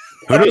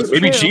 Who knows?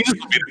 Maybe Jesus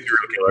will be the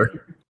serial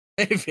killer.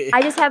 Maybe.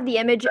 I just have the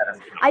image.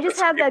 I just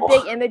have that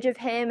big image of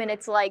him, and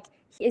it's like,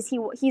 he's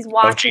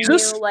watching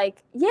you,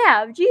 like,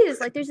 yeah, of Jesus.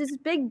 Like, there's this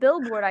big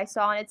billboard I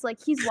saw, and it's like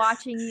he's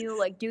watching you,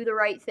 like, do the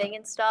right thing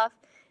and stuff.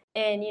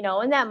 And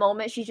in that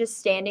moment, she's just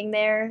standing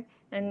there,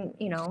 and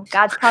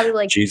God's probably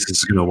like, Jesus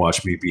is gonna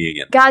watch me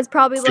being God's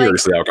probably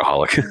furiously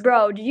alcoholic.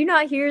 Bro, did you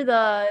not hear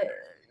the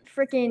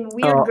freaking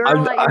weird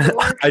girl at your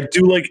door?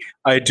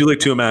 I do like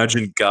to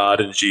imagine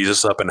God and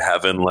Jesus up in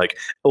heaven, like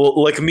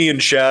me and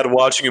Chad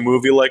watching a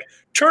movie, like,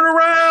 turn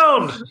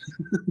around.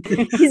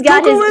 He's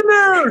got go in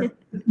there.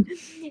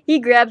 He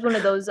grabs one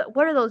of those,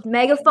 what are those,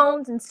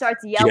 megaphones, and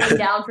starts yelling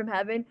down from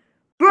heaven.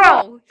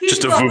 Bro,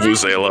 just a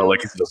vuvuzela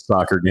like it's a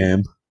soccer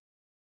game.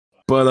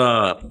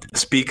 But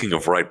speaking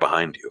of right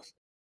behind you,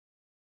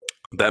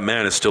 that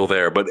man is still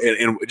there, but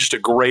in just a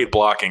great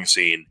blocking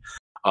scene.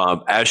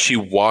 As she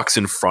walks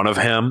in front of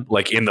him,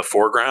 like in the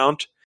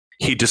foreground,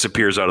 he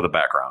disappears out of the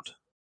background.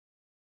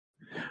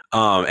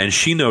 And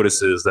she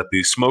notices that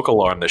the smoke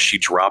alarm that she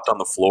dropped on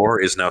the floor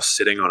is now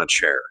sitting on a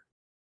chair,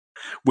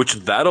 which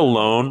that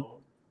alone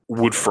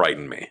would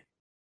frighten me.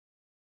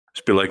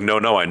 Just be like, no,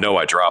 I know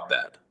I dropped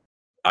that.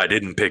 I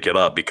didn't pick it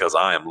up because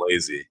I am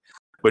lazy.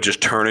 But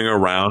just turning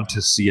around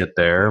to see it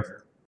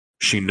there,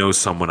 she knows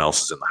someone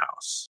else is in the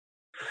house.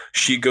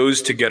 She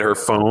goes to get her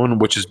phone,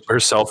 which is her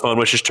cell phone,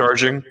 which is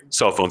charging.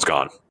 Cell phone's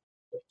gone.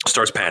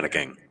 Starts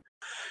panicking.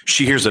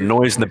 She hears a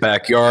noise in the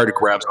backyard,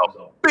 grabs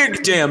a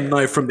big damn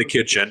knife from the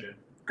kitchen.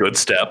 Good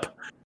step.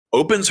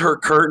 Opens her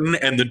curtain,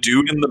 and the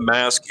dude in the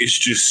mask is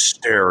just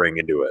staring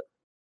into it.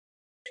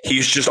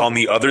 He's just on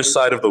the other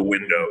side of the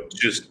window.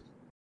 Just,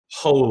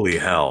 holy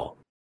hell.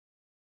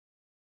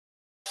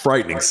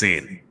 Frightening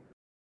scene.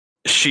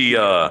 She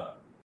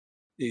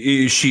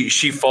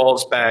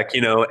falls back,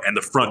 and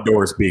the front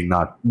door is being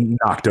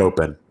knocked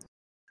open.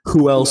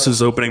 Who else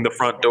is opening the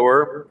front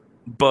door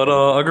but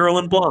a girl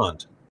in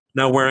blonde,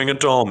 now wearing a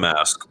doll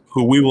mask,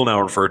 who we will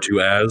now refer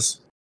to as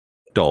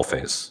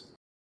Dollface.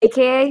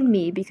 AKA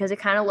me, because it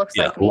kind of looks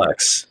like me.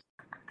 Lex.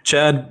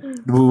 Chad,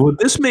 would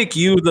this make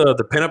you the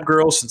pinup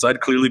girl, since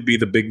I'd clearly be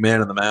the big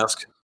man in the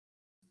mask?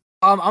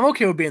 I'm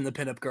okay with being the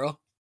pinup girl.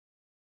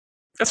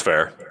 That's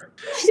fair.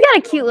 She's got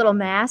a cute little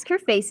mask. Her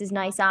face is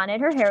nice on it.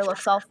 Her hair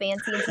looks all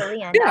fancy until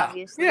the end,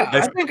 obviously. Yeah,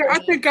 I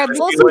think I'd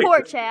full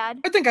support, Chad.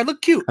 I think I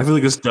look cute. I feel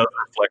like this does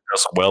reflect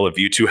us well of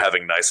you two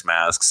having nice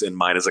masks, and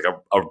mine is like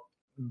a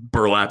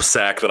burlap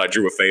sack that I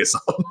drew a face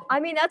on. I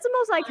mean, that's the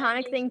most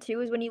iconic thing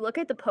too, is when you look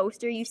at the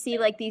poster, you see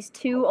like these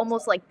two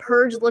almost like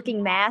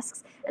purge-looking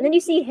masks, and then you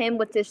see him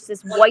with this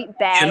white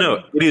bag.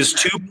 It is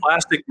two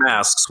plastic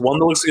masks. One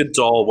that looks like a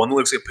doll, one that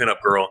looks like a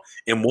pinup girl,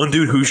 and one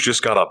dude who's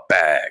just got a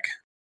bag.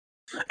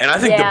 And I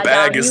think the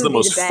bag is the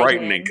most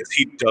frightening because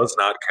he does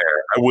not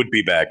care. I would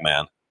be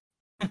Bagman.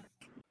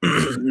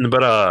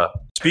 But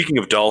speaking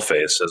of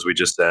Dollface, as we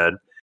just said,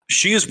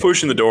 she is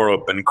pushing the door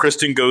open.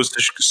 Kristen goes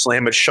to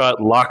slam it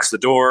shut, locks the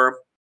door.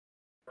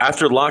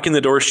 After locking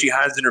the door, she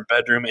hides in her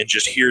bedroom and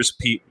just hears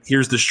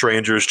the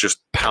strangers just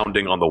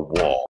pounding on the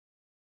wall.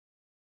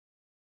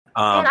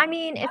 And I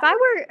mean, if I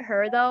were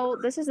her, though,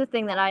 this is the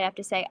thing that I have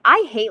to say.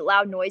 I hate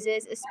loud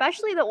noises,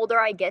 especially the older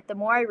I get, the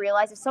more I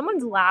realize if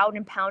someone's loud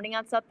and pounding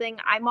on something,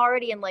 I'm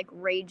already in, like,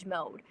 rage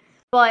mode.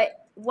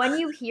 But when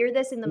you hear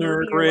this in the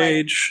movie, you're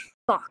rage.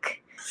 Like, fuck.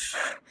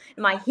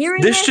 Am I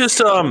hearing this?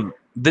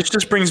 This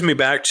just brings me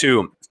back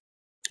to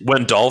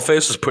when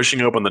Dollface was pushing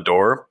open the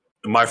door.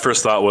 My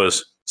first thought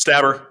was,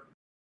 stab her.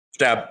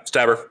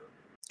 Stab her.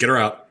 Get her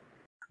out.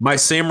 My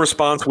same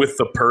response with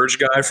the Purge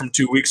guy from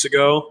 2 weeks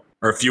ago.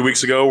 Or a few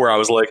weeks ago, where I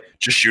was like,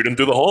 just shoot him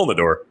through the hole in the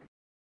door.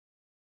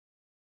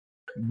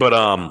 But,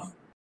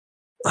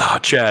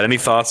 Chad, any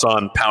thoughts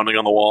on pounding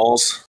on the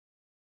walls?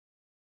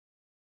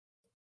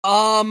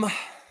 No,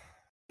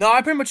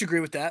 I pretty much agree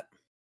with that.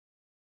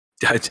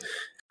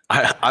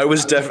 I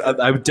was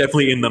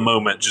definitely in the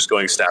moment just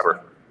going, stab her.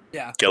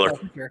 Yeah. Kill her.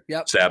 Sure.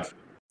 Yep. Stab.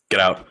 Get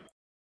out.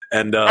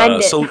 And,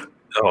 end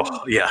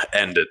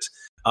end it.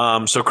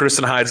 So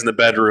Kristen hides in the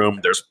bedroom.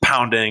 There's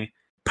pounding.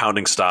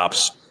 Pounding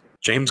stops.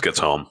 James gets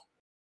home.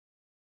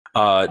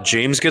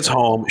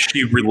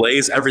 She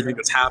relays everything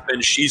that's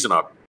happened. She's in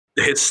a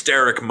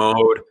hysteric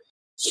mode.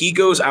 He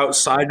goes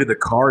outside to the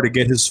car to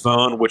get his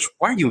phone, which,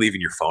 why are you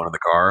leaving your phone in the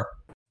car?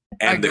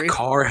 And the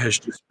car has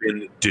just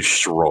been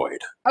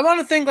destroyed. I want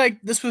to think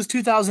like this was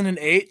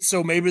 2008,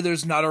 so maybe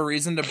there's not a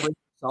reason to bring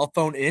a cell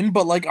phone in,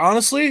 but like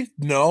honestly,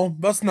 no,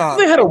 that's not.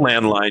 They had a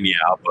landline, yeah,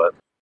 but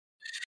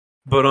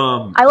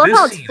I love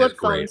how it's flip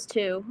phones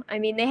too. I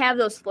mean, they have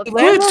those flip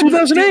phones. Yeah, it's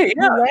 2008.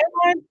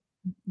 Yeah.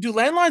 Do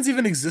landlines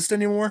even exist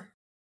anymore?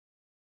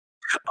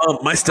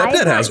 My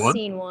stepdad has one. I've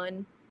seen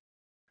one.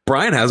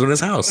 Brian has one in his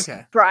house.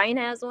 Okay. Brian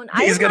has one.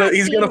 He's got a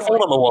phone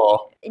on the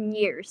wall. In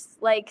years,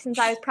 like since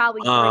I was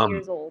probably 3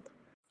 years old.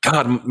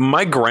 God,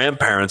 my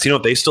grandparents, you know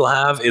what they still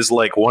have is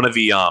like one of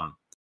the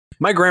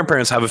my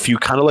grandparents have a few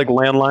kind of like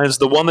landlines.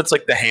 The one that's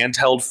like the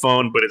handheld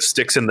phone, but it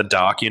sticks in the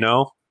dock, you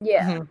know?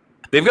 Yeah. Mm-hmm.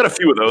 They've got a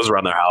few of those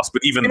around their house,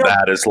 but even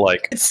that is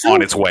like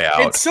on its way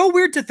out. It's so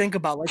weird to think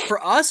about. Like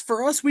for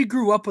us, we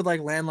grew up with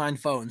like landline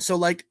phones. So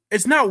like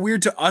it's not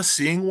weird to us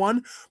seeing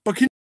one, but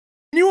can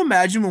you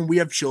imagine when we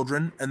have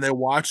children and they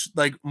watch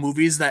like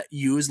movies that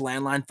use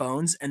landline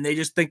phones and they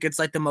just think it's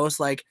like the most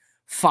like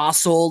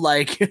fossil,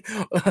 like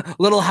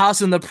Little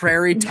House on the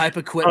Prairie type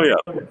equipment?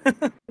 Oh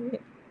yeah.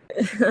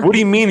 What do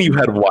you mean you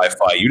had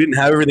Wi-Fi? You didn't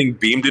have everything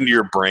beamed into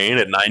your brain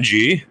at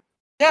 9G?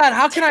 Dad,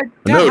 how can I?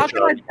 Dad,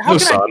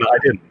 I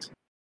didn't.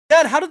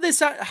 Dad, how did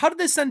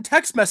they send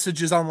text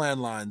messages on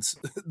landlines?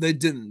 They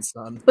didn't,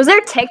 son. Was there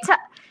TikTok?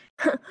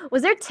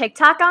 Was there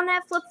TikTok on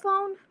that flip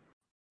phone?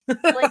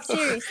 Like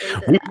seriously.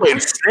 We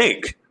played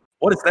Snake.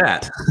 What is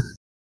that?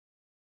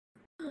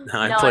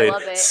 I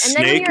played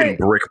Snake and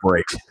Brick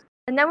Break.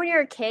 And then when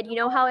you're a kid, you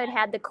know how it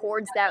had the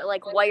cords that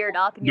like wired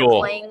up and you're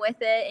playing with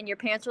it, and your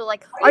parents were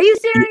like, "Are you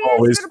serious?" You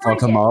always fuck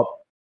them up.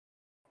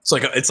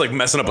 It's like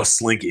messing up a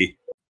Slinky.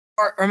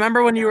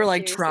 Remember when you were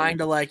like trying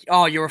to like,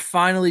 you were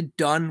finally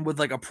done with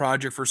like a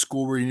project for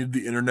school where you needed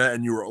the internet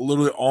and you were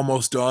literally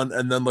almost done,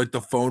 and then like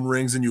the phone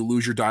rings and you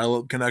lose your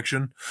dial-up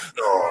connection?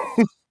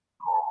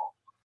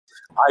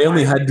 I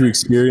only had to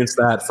experience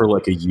that for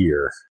like a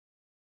year.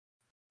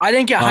 I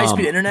didn't get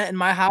high-speed internet in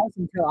my house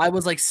until I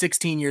was like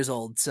 16 years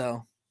old.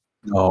 So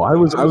no, I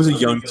was a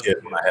young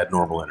kid when I had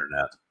normal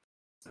internet.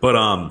 But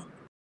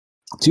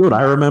do you know what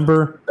I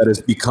remember that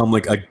has become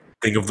like a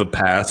thing of the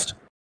past?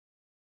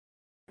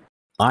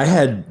 I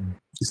had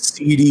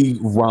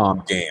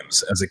CD-ROM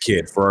games as a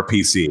kid for our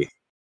PC.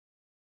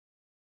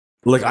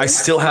 Like, I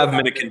still have them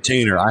in a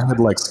container. I had,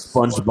 like,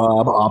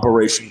 SpongeBob,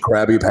 Operation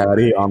Krabby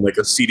Patty on, like,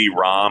 a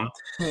CD-ROM.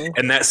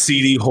 And that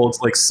CD holds,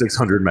 like,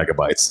 600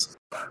 megabytes.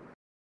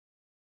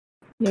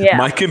 Yeah.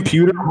 My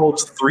computer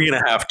holds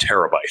 3.5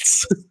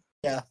 terabytes.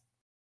 Yeah.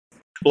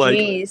 Like,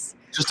 jeez.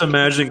 Just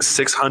imagining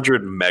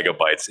 600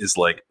 megabytes is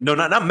like... No,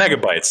 not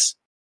megabytes.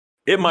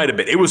 It might have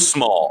been. It was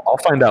small. I'll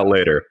find out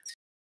later.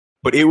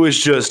 But it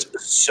was just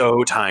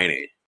so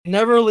tiny.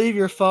 Never leave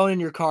your phone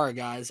in your car,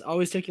 guys.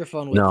 Always take your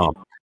phone with you.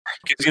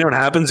 Because you know what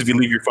happens if you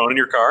leave your phone in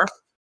your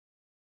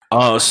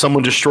car?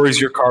 Someone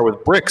destroys your car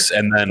with bricks,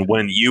 and then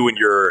when you and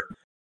your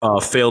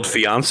failed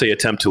fiance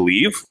attempt to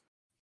leave,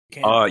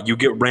 you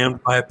get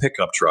rammed by a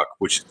pickup truck,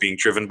 which is being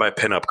driven by a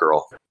pinup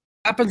girl.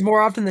 Happens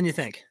more often than you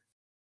think.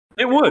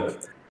 It would.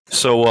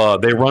 So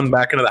they run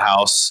back into the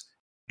house.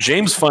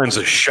 James finds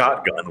a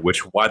shotgun, which,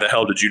 why the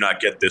hell did you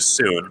not get this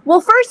soon? Well,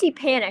 first he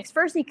panics.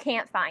 First he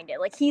can't find it.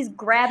 Like, he's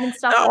grabbing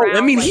stuff around.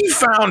 I mean, like, he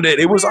found it.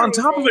 It was on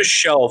top of a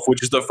shelf,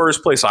 which is the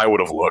first place I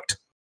would have looked.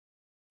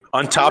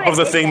 On top of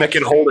the thing that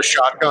can hold a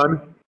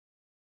shotgun.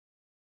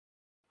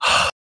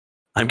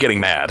 I'm getting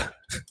mad.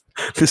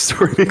 This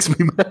story makes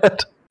me mad.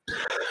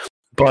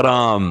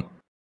 But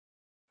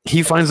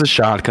he finds the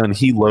shotgun.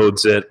 He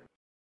loads it.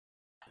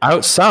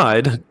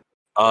 Outside,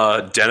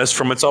 Dennis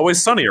from It's Always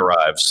Sunny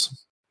arrives.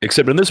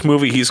 Except in this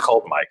movie, he's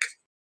called Mike.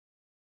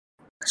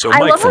 So I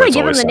Mike love how they Flint's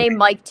give him always the sunny. name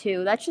Mike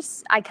too. That's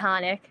just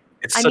iconic.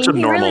 It's I such mean, a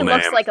he normal really name.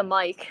 looks like a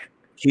Mike.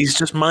 He's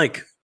just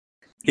Mike.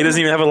 He doesn't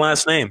even have a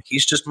last name.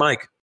 He's just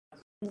Mike.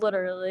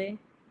 Literally,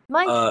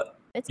 Mike.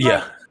 It's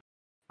Yeah.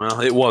 Mike.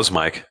 Well, it was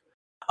Mike.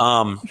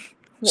 Was.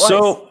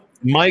 So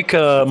Mike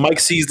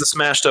sees the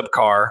smashed up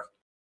car.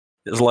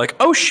 Is like,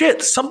 oh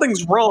shit,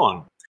 something's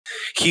wrong.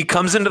 He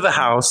comes into the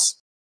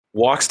house,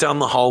 walks down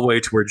the hallway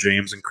to where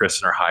James and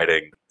Kristen are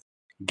hiding,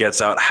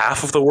 gets out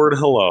half of the word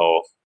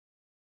hello,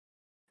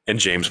 and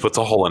James puts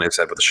a hole in his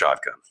head with a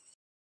shotgun.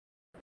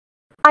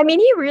 I mean,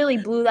 he really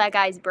blew that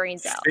guy's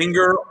brains out.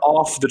 Finger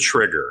off the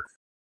trigger.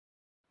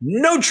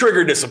 No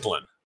trigger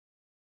discipline.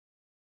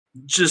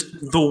 Just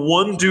the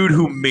one dude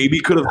who maybe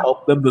could have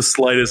helped them the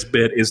slightest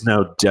bit is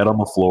now dead on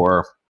the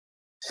floor.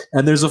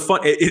 And there's a fun.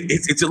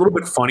 It's a little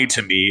bit funny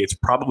to me. It's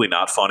probably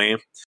not funny,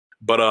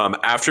 but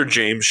after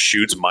James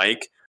shoots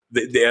Mike,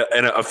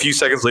 and a few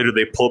seconds later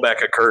they pull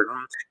back a curtain,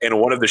 and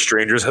one of the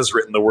strangers has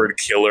written the word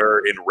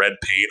 "killer" in red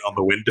paint on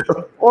the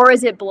window. Or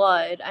is it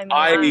blood? I mean,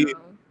 I don't know.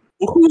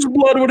 Whose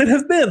blood would it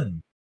have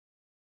been?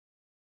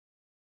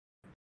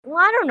 Well,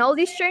 I don't know.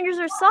 These strangers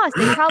are sus.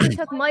 They probably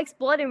took Mike's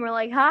blood and were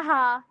like,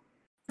 haha.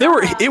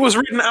 It was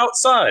written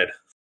outside.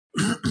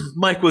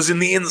 Mike was in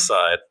the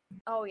inside.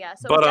 Oh, yeah.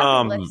 So But,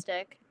 definitely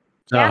lipstick.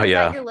 Chad, is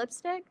yeah. that your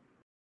lipstick?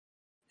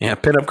 Yeah,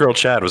 pinup girl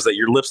Chad, was that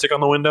your lipstick on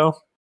the window?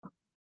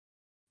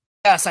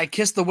 Yes, I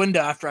kissed the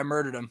window after I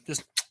murdered him.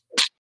 Just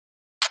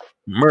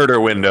Murder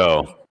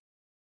window.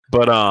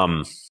 But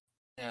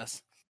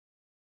yes.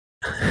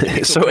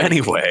 so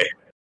anyway,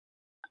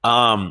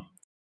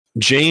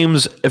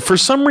 James, for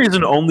some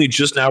reason, only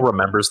just now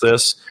remembers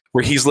this.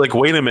 Where he's like,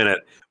 "Wait a minute,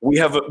 we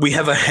have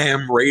a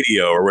ham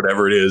radio or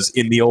whatever it is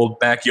in the old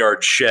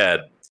backyard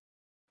shed."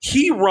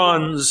 He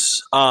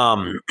runs,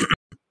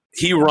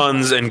 he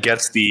runs and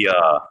gets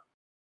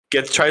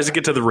tries to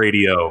get to the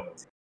radio.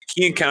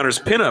 He encounters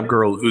Pinup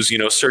Girl, who's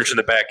searching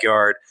the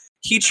backyard.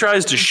 He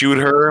tries to shoot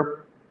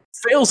her,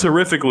 fails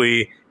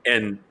horrifically,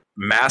 and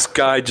Mask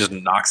Guy just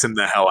knocks him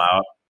the hell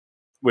out,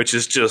 which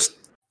is just.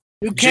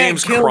 You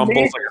James can't kill crumbles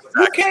me. like a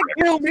You sack can't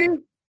kill me.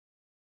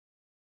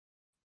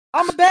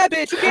 I'm a bad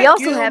bitch. You can't We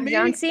also kill have me.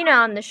 John Cena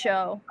on the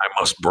show. I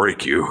must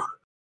break you.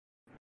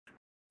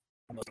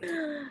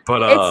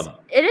 But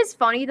It is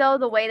funny though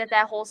the way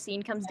that whole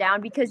scene comes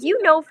down, because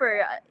you know for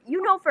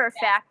a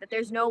fact that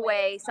there's no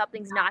way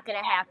something's not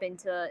gonna happen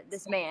to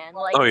this man.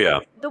 Like, oh yeah,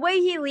 the way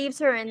he leaves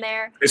her in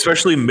there.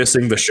 especially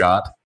missing the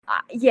shot.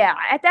 Yeah,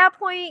 at that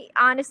point,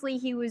 honestly,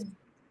 he was.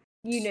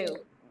 You knew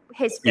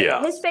his fate.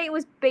 Yeah. His fate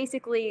was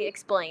basically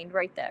explained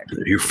right there.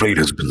 Your fate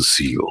has been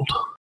sealed.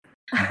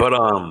 But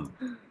oh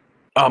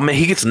man,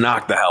 he gets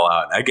knocked the hell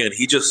out. Again,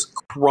 he just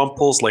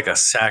crumples like a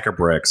sack of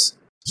bricks.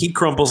 He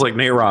crumples like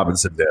Nate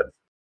Robinson did.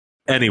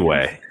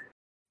 Anyway,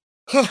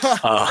 Do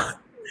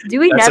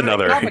we that's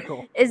never? another.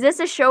 Comical. Is this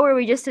a show where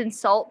we just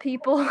insult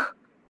people?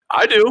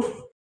 I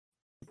do.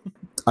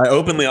 I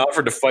openly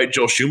offered to fight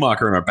Joel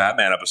Schumacher in our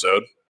Batman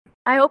episode.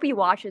 I hope he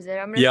watches it.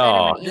 I'm gonna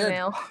Yeah. send him an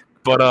email.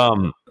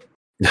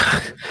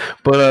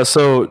 But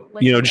so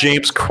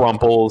James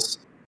crumples.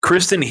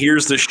 Kristen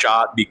hears the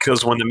shot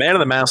because when the Man in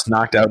the Mask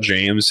knocked out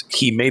James,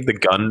 he made the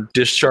gun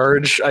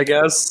discharge, I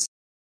guess.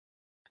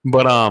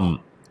 But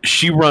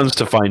she runs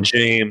to find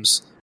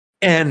James,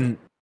 and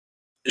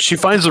she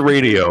finds the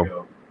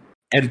radio,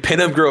 and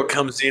Pinup Girl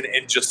comes in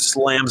and just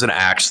slams an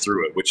axe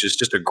through it, which is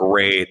just a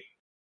great.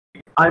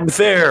 I'm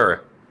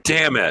there,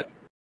 damn it!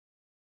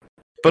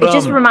 But It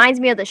just reminds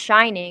me of The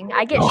Shining.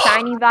 I get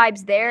Shining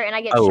vibes there, and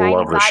I get I Shining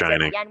love The vibes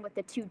Shining. at the end with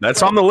the two.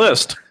 that's on the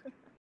list.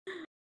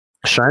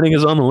 Shining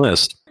is on the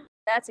list.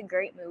 That's a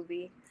great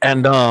movie.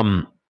 And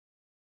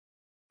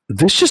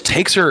this just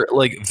takes her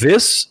like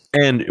this,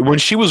 and when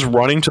she was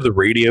running to the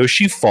radio,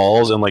 she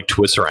falls and like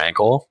twists her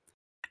ankle,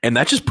 and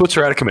that just puts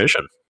her out of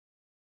commission.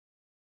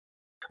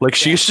 Like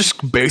she's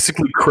just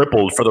basically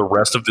crippled for the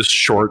rest of this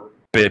short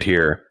bit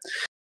here.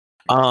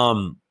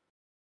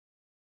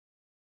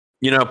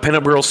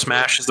 Pinup Girl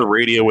smashes the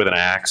radio with an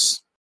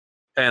axe,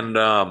 and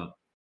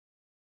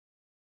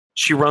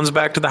she runs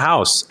back to the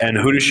house. And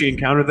who does she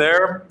encounter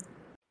there?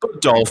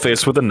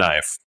 Dollface with a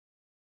knife.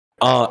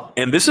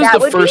 And this is That the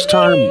would be first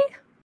time. me.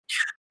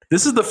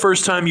 This is the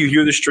first time you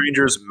hear the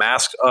strangers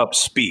masked up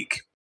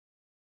speak.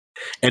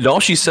 And all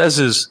she says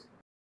is,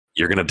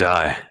 "You're going to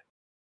die."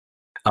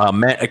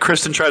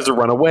 Kristen tries to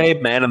run away.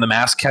 Man in the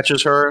Mask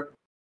catches her.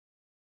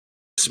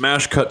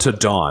 Smash cut to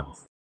Dawn.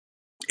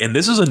 And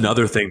this is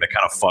another thing that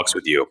kind of fucks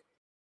with you.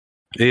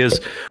 Is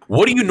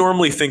what do you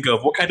normally think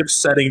of? What kind of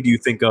setting do you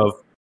think of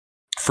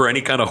for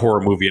any kind of horror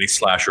movie, any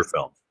slasher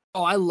film?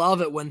 Oh, I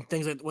love it when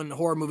when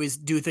horror movies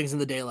do things in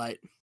the daylight.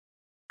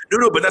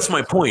 No, but that's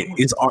my point.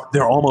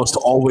 They're almost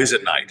always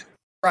at night.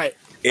 Right.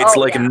 It's Oh,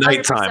 like yeah,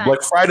 nighttime, 100%.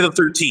 like Friday the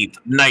 13th,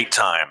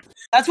 nighttime.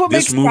 That's what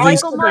This makes movie-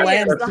 Silence Michael of the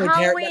Lambs Myers, the so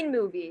terrible. Halloween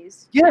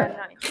movies. Yeah.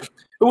 Nice.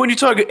 But when you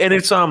talk, and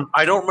it's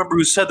I don't remember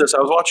who said this. I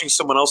was watching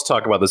someone else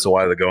talk about this a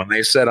while ago, and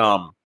they said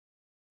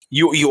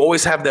you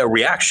always have that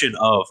reaction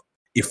of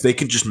if they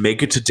can just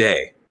make it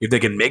today, if they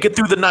can make it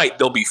through the night,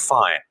 they'll be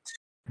fine.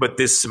 But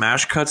this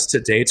smash cuts to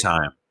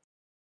daytime,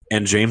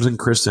 and James and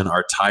Kristen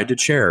are tied to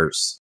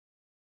chairs.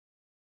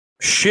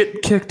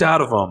 Shit kicked out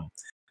of them.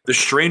 The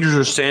strangers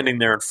are standing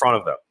there in front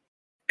of them.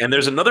 And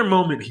there's another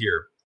moment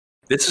here.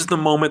 This is the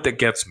moment that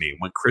gets me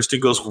when Kristen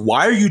goes,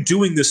 "Why are you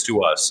doing this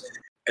to us?"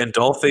 And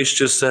Dollface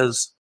just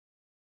says,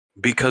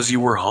 "Because you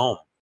were home."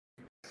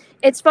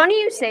 It's funny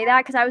you say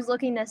that because I was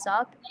looking this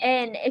up,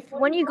 and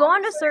when you go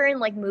on to certain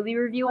like movie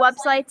review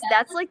websites,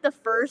 that's like the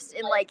first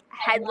in like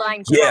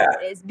headline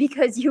quote is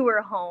 "because you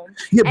were home."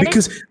 Yeah, and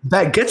because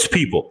that gets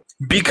people.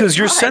 Because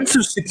your sense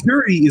of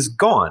security is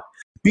gone.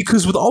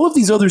 Because with all of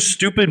these other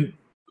stupid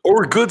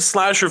or good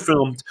slasher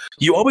films,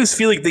 you always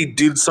feel like they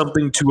did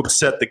something to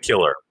upset the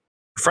killer.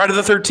 Friday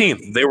the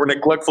 13th, they were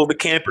neglectful to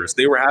campers.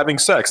 They were having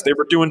sex. They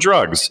were doing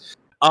drugs.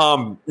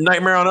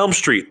 Nightmare on Elm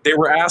Street, they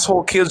were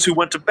asshole kids who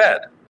went to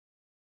bed.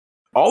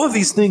 All of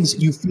these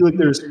things, you feel like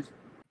there's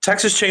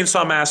Texas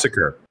Chainsaw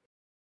Massacre.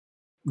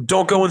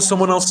 Don't go in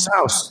someone else's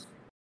house.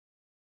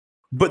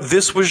 But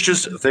this was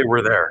just, they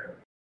were there.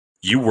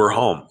 You were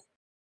home.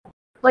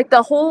 Like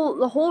the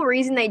whole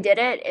reason they did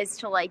it is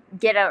to like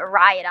get a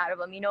riot out of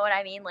them. You know what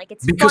I mean? Like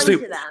it's because fun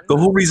to them. The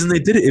whole reason they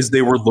did it is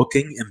they were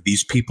looking and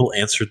these people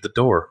answered the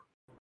door.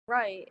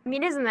 Right. I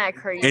mean, isn't that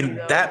crazy? And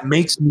that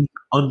makes me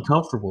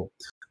uncomfortable.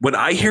 When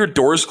I hear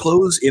doors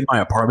close in my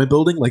apartment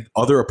building, like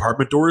other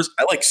apartment doors,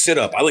 I like sit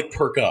up. I like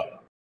perk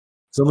up.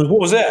 So I'm like, what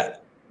was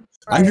that?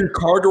 Right. I hear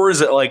car doors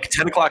at like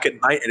 10 o'clock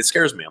at night and it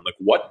scares me. I'm like,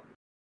 what?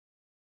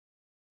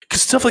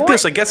 Because stuff like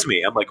this, it gets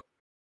me. I'm like,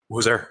 what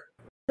was there?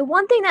 The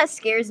one thing that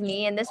scares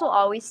me, and this will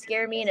always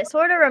scare me, and it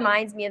sort of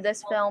reminds me of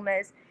this film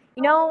is,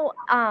 you know,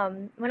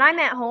 when I'm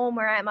at home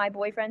or at my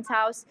boyfriend's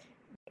house,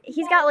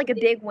 he's got like a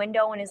big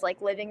window in his like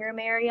living room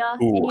area.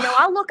 Ooh. And you know,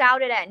 I'll look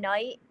out at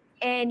night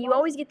and you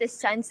always get this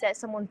sense that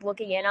someone's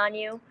looking in on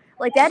you.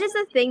 Like that is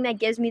the thing that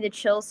gives me the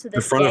chills to this day.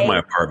 The front of my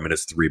apartment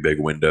is 3 big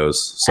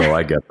windows, so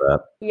I get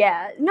that.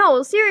 Yeah.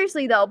 No,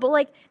 seriously though, but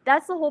like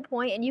that's the whole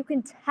point, and you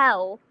can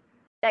tell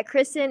that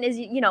Kristen is,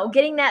 you know,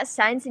 getting that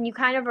sense, and you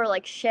kind of are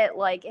like, shit,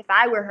 like if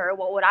I were her,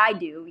 what would I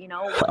do? You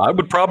know? I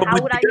would probably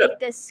how would I make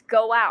this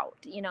go out,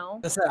 you know?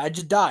 That's it. I'd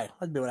just die.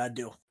 That'd be what I'd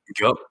do.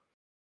 Yep.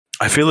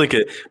 I feel like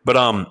it,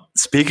 but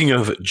speaking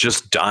of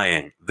just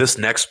dying, this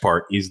next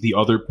part is the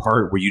other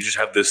part where you just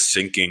have this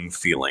sinking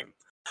feeling,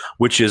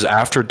 which is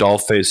after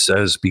Dollface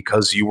says,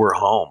 "Because you were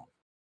home,"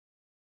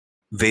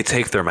 they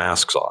take their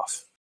masks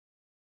off.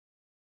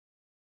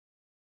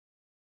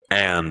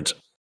 And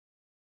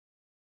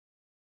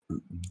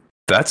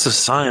that's a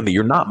sign that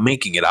you're not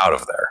making it out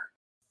of there.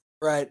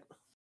 Right.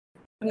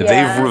 Yeah.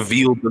 They've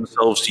revealed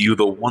themselves to you,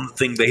 the one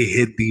thing they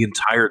hid the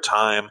entire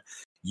time.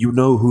 You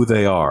know who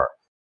they are.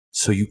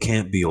 So you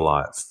can't be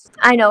alive.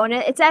 I know, and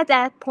it's at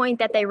that point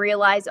that they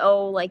realize,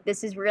 oh, like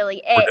this is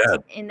really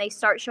it, and they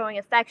start showing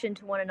affection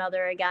to one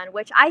another again,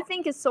 which I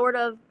think is sort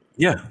of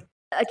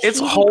it's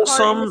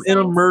wholesome in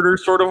a murder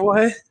sort of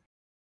way.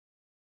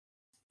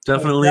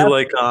 Definitely,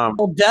 like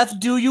death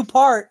do you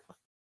part,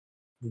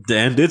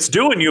 and it's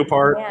doing you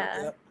part.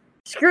 Yeah. Yep.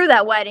 Screw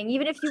that wedding.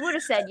 Even if you would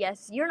have said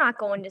yes, you're not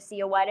going to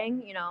see a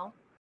wedding. You know.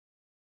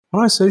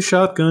 When I say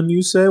shotgun,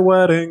 you say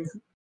wedding,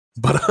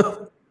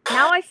 but.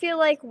 Now I feel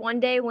like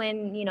one day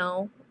when, you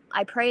know,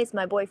 I pray it's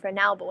my boyfriend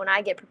now, but when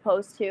I get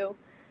proposed to,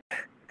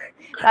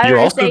 I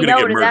don't say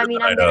no. Does that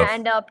mean I'm going to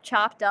end up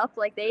chopped up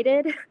like they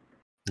did?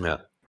 Yeah.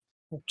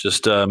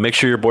 Just make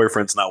sure your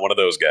boyfriend's not one of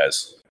those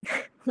guys.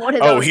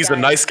 He's a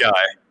nice guy.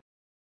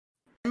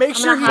 Make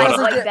sure he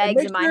doesn't like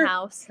bags in my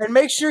house. And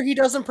make sure he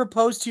doesn't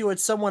propose to you at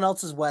someone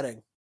else's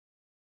wedding.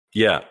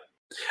 Yeah.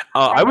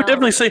 I would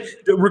definitely say,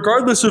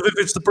 regardless of if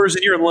it's the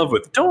person you're in love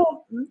with,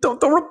 don't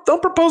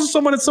propose to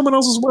someone at someone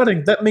else's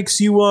wedding. That makes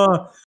you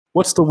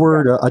what's the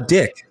word? A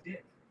dick.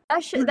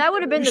 That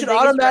would have been you the should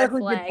biggest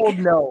automatically red get flag. told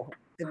no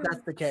if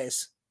that's the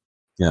case.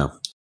 Yeah.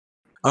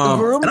 And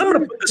I'm going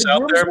to put this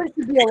out there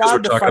because we're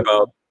talking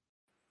about.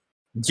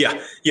 Yeah.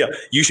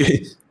 You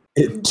should.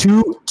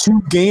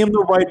 To gain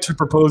the right to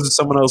propose at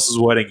someone else's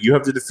wedding, you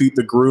have to defeat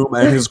the groom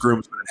and his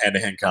groomsmen in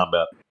hand-to-hand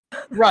combat.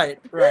 Right.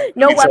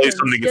 No weapons,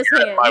 just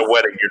hands. At my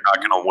wedding, you're not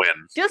going to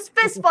win. Just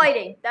fist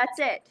fighting. That's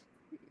it.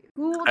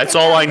 That's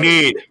all I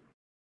need.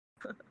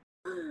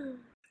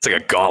 It's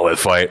like a gauntlet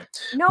fight.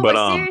 No,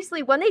 but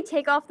seriously, when they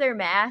take off their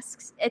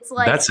masks, it's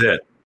like that's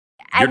it.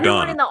 You're everyone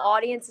done. In the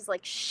audience is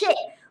like, "Shit,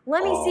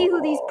 let me see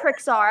who these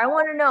pricks are. I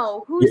want to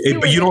know who's doing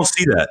But you it." don't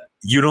see that.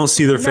 You don't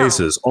see their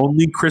faces.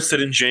 Only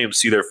Kristen and James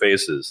see their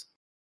faces.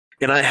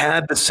 And I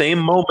had the same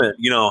moment,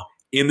 you know,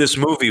 in this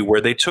movie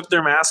where they took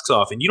their masks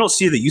off, and you don't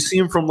see that. You see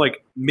them from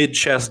like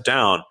mid-chest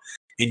down,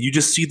 and you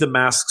just see the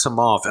masks come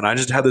off. And I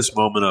just had this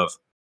moment of,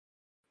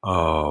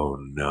 oh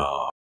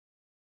no.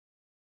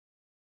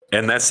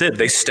 And that's it.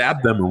 They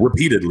stab them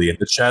repeatedly in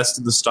the chest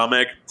and the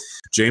stomach.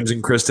 James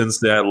and Kristen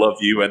say, "I love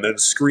you," and then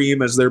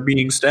scream as they're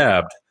being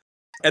stabbed.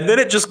 And then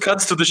it just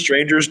cuts to the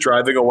strangers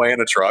driving away in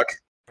a truck,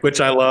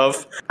 which I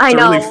love. I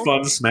know. A really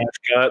fun smash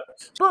cut.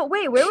 But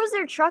wait, where was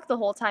their truck the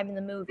whole time in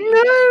the movie?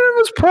 It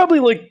was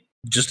probably like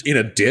just in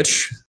a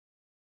ditch.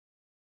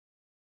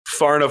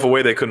 Far enough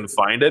away they couldn't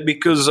find it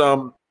because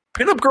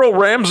pinup girl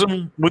rams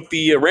him with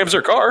the rams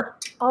her car.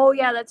 Oh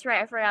yeah, that's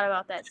right. I forgot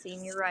about that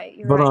scene. You're right.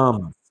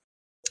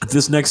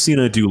 This next scene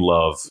I do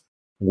love,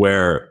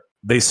 where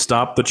they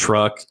stop the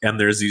truck and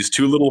there's these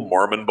two little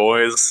Mormon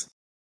boys.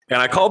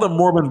 And I call them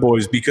Mormon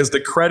boys because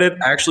the credit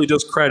actually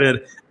does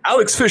credit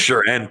Alex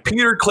Fisher and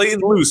Peter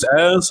Clayton Luce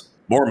as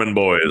Mormon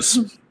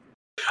boys.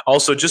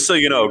 Also, just so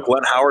you know,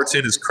 Glenn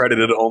Howerton is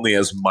credited only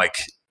as Mike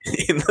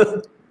in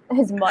the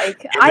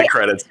Mike. In the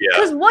credits, yeah.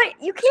 Because what?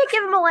 You can't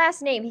give him a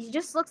last name. He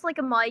just looks like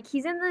a Mike.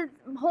 He's in the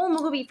whole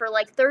movie for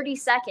like 30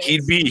 seconds.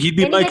 He'd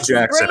be Mike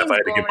Jackson if I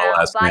had to give him a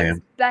last name.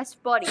 His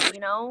best buddy, you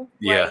know?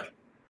 Yeah.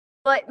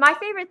 Like, but my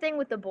favorite thing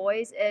with The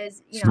Boys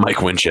is, you know,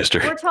 Mike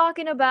Winchester. We're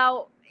talking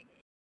about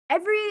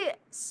every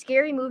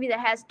scary movie that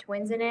has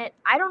twins in it.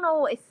 I don't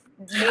know if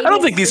I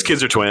don't think these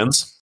kids are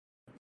twins.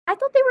 I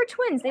thought they were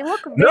twins. They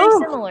look very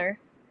similar.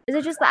 Is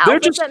it just the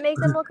outfits that make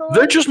them look alike?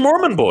 They're just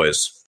Mormon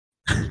boys.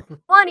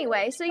 Well,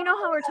 anyway, so you know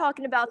how we're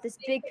talking about this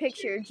big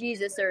picture of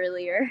Jesus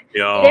earlier?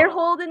 Yeah. They're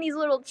holding these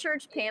little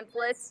church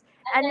pamphlets,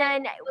 and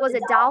then was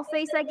it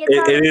Dollface that gets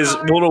out It of is. the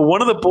car? Well,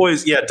 one of the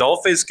boys, yeah,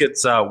 Dollface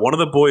gets one of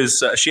the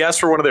boys. She asked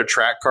for one of their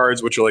track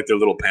cards, which are like their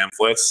little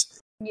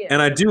pamphlets. Yeah.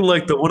 And I do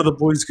like that one of the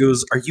boys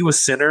goes, "Are you a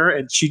sinner?"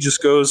 And she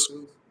just goes,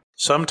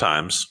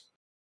 "Sometimes."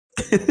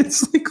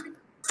 It's like,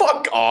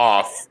 fuck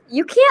off.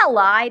 You can't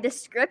lie. The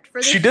script for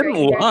this She didn't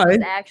lie. is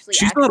actually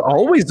She's not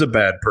always a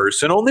bad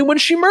person, only when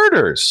she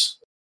murders.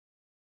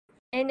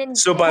 And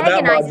So by that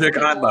antagonizes logic,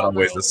 people I'm not all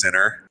always night. a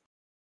sinner.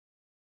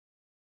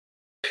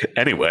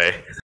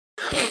 Anyway,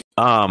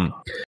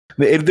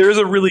 there's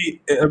a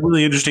really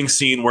interesting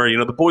scene where, you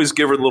know, the boys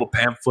give her the little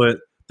pamphlet.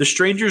 The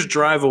strangers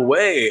drive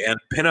away, and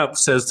Pinup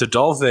says to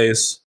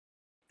Dollface,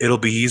 "It'll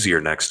be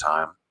easier next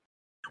time,"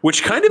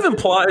 which kind of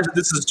implies that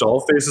this is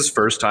Dollface's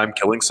first time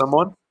killing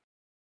someone.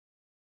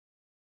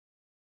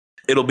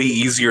 It'll be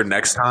easier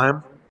next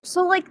time.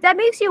 So, like, that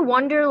makes you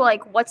wonder,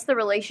 like, what's the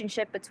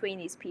relationship between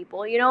these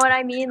people? You know what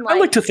I mean? I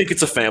like to think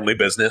it's a family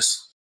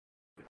business.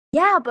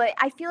 Yeah, but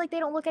I feel like they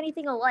don't look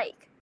anything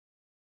alike.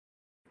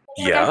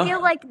 Like, Yeah. I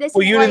feel like this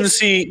Well, is you like,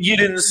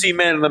 didn't see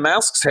Man in the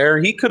Mask's hair.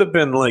 He could have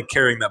been like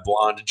carrying that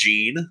blonde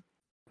gene.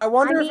 I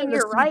wonder I if in mean, the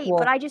you're right, sequel,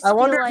 but I just I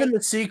wonder feel if in like-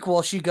 the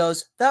sequel she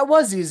goes, "That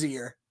was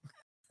easier."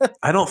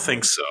 I don't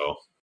think so.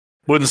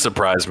 Wouldn't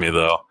surprise me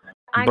though.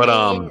 I but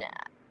mean,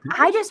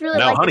 I just really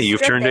now, like the honey, you've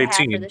script turned they have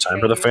 18. the Time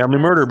for the strangers. family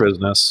murder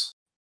business.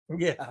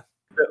 Yeah.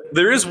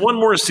 There is one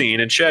more scene,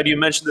 and Chad, you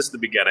mentioned this at the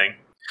beginning,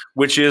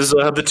 which is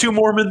the two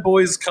Mormon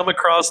boys come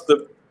across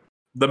the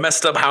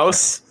messed up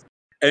house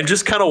and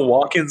just kind of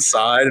walk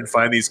inside and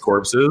find these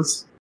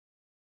corpses.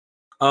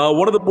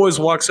 One of the boys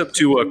walks up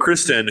to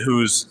Kristen,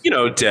 who's, you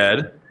know,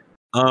 dead,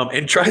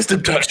 and tries to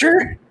touch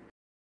her,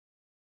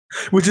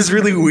 which is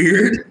really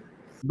weird.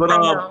 But I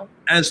know.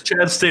 as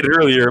Chad stated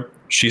earlier,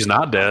 she's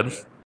not dead.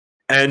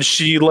 And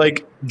she,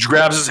 like,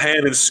 grabs his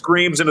hand and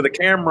screams into the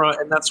camera,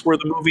 and that's where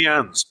the movie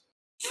ends.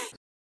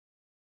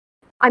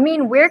 I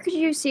mean, where could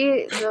you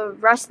see the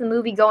rest of the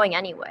movie going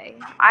anyway?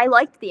 I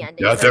liked the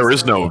ending. Yeah, there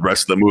is no personally.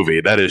 rest of the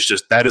movie. That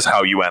is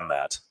how you end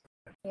that.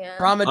 Yeah.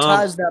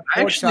 Traumatized that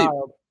poor actually-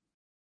 child.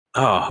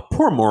 Oh,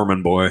 poor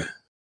Mormon boy.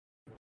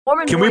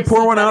 Mormon Can we boys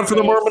pour see one out better for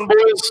the days. Mormon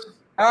boys?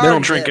 I They don't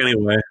already drink did.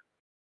 anyway.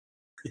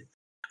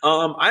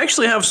 I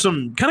actually have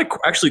some kind of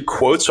actually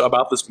quotes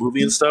about this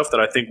movie and stuff that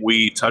I think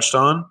we touched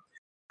on.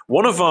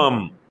 One of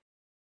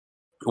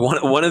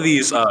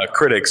these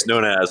critics,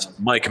 known as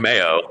Mike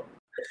Mayo,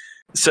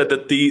 said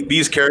that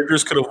these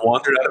characters could have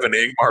wandered out of an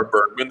Ingmar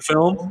Bergman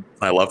film.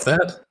 I love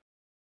that.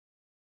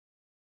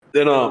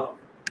 Then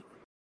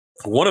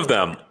one of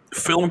them,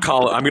 I'm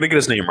going to get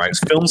his name right.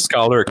 Film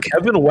scholar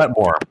Kevin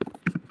Wetmore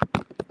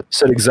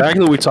said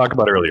exactly what we talked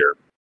about earlier,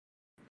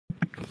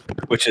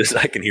 which is,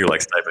 I can hear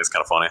like typing. It's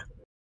kind of funny.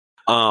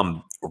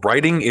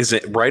 Writing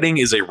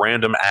is a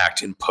random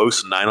act in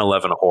post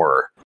 9/11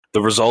 horror.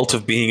 The result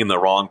of being in the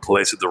wrong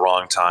place at the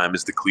wrong time,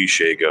 as the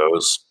cliche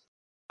goes.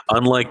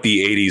 Unlike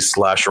the 80s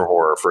slasher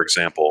horror, for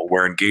example,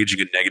 where engaging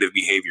in negative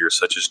behaviors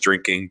such as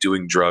drinking,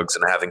 doing drugs,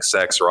 and having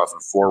sex are often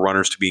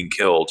forerunners to being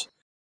killed,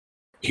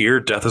 here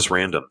death is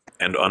random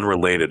and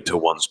unrelated to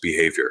one's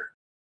behavior.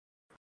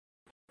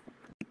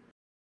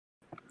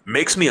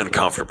 Makes me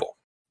uncomfortable.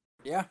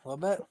 Yeah, a little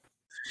bit.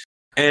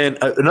 And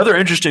another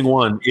interesting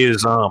one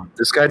is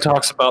this guy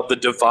talks about the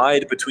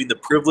divide between the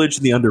privileged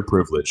and the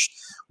underprivileged.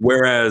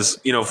 Whereas,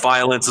 you know,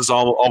 violence is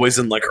always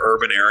in like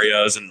urban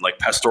areas and like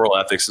pastoral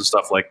ethics and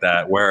stuff like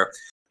that, where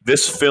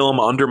this film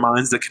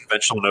undermines the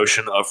conventional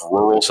notion of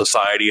rural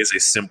society as a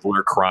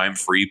simpler,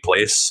 crime-free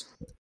place.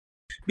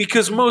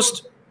 Because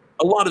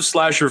a lot of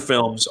slasher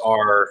films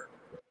are,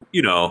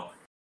 you know,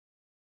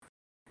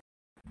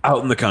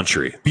 out in the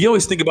country. But you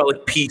always think about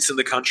like peace in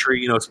the country,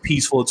 you know, it's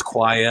peaceful, it's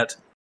quiet.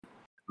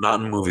 Not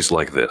in movies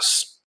like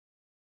this.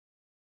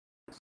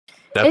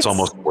 That's It's-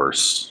 almost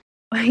worse.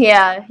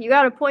 Yeah, you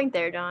got a point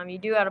there, Dom. You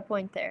do got a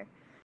point there.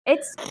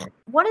 It's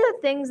one of the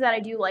things that I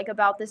do like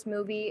about this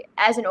movie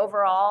as an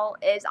overall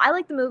is I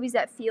like the movies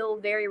that feel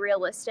very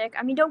realistic.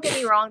 I mean, don't get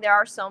me wrong, there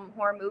are some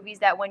horror movies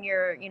that when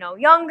you're, you know,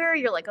 younger,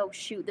 you're like, oh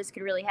shoot, this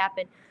could really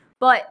happen.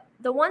 But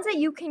the ones that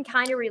you can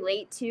kind of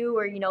relate to,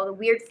 or the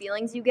weird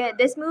feelings you get,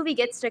 this movie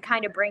gets to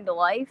kind of bring to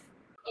life.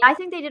 I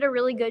think they did a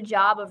really good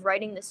job of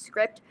writing the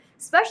script,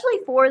 especially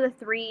for the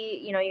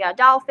three. You got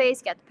Dollface,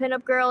 you got the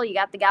pinup girl, you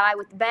got the guy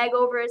with the bag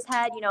over his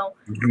head.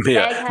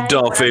 Yeah,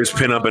 Dollface,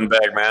 pinup, and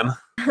bag man.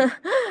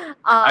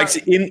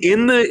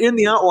 In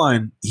the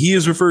outline, he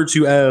is referred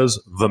to as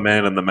the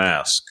Man in the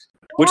Mask,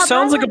 which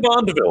sounds like a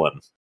Bond villain.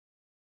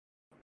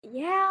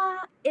 Yeah,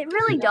 it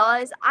really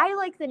does. I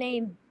like the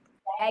name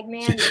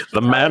Bagman.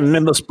 The Man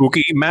in the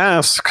Spooky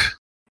Mask.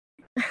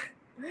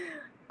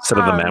 Instead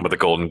of the Man with the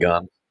golden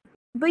gun.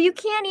 But you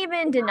can't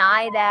even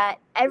deny that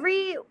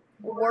every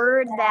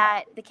word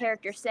that the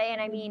characters say, and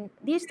I mean,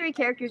 these three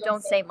characters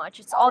don't say much.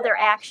 It's all their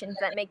actions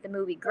that make the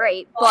movie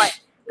great. But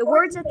the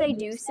words that they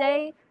do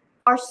say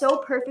are so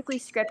perfectly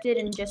scripted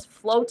and just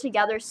flow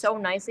together so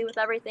nicely with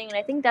everything. And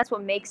I think that's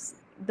what makes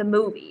the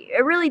movie.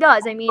 It really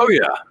does. I mean, oh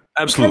yeah,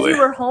 absolutely. Because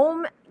you were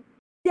home,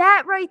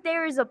 that right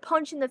there is a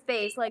punch in the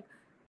face. Like,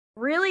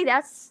 really?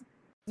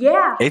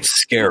 It's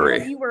scary.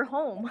 Because you were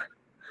home.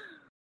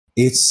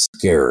 It's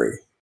scary.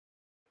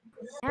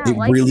 Yeah,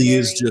 it really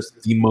is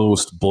just the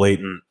most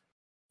blatant.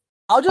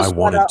 I'll just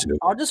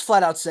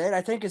flat out say it.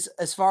 I think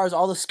as far as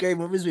all the scary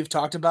movies we've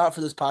talked about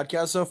for this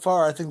podcast so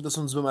far, I think this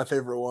one's been my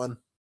favorite one.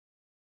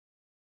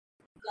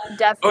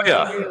 Definitely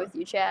agree with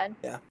you, Chad.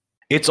 Yeah.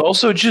 It's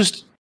also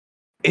just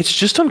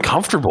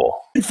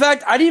uncomfortable. In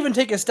fact, I'd even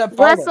take a step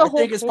farther. I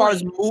think as far point.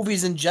 as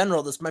movies in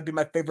general, this might be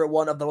my favorite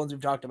one of the ones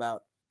we've talked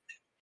about.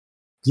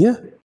 Yeah.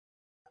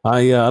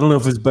 I don't know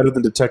if it's better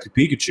than Detective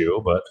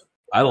Pikachu, but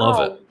I love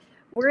it.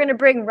 We're going to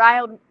bring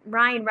Ryan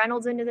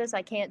Reynolds into this.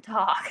 I can't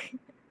talk.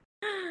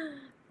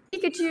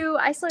 Pikachu,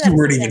 I still got to You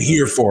weren't even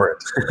here for it.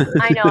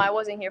 I know, I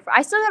wasn't here for it.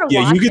 I still got to watch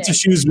Yeah, you get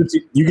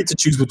it. to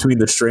choose between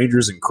The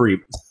Strangers and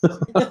Creep.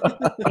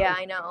 Yeah,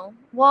 I know.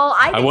 Well,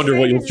 I wonder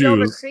what you'll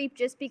over choose. Creep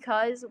just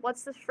because.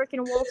 What's the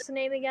freaking wolf's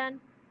name again?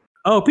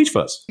 Oh, Peach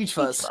Fuzz. Peach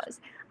Fuzz.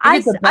 I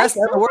the best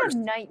and the still worst.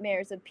 have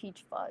nightmares of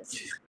Peach Fuzz.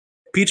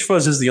 Peach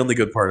Fuzz is the only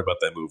good part about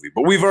that movie.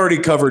 But we've already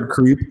covered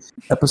Creep,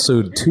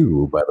 episode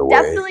 2, by the way.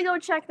 Definitely go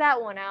check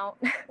that one out.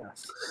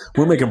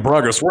 We're making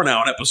progress. We're now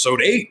on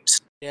episode 8.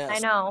 Yes. I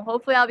know.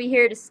 Hopefully I'll be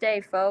here to stay,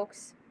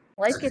 folks.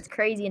 Life gets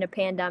crazy in a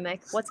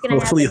pandemic. What's going to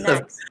Hopefully happen you'll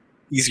have next?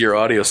 easier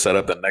audio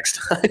setup than next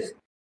time.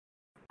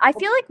 I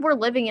feel like we're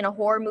living in a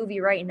horror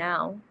movie right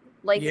now.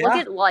 Like, Yeah. look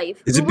at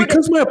life. Is it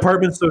because my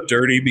apartment's so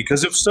dirty?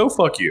 Because if so,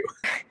 fuck you.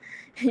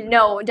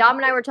 No, Dom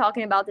and I were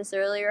talking about this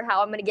earlier,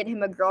 how I'm going to get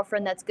him a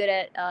girlfriend that's good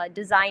at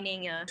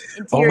designing,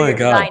 interior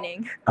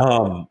designing.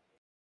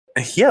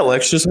 Yeah,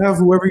 let's just have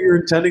whoever you're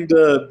intending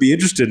to be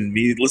interested in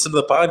me listen to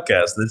the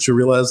podcast, and then she'll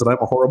realize that I'm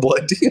a horrible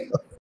idea.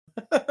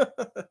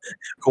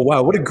 Oh,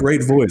 wow, what a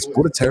great voice.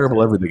 What a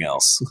terrible everything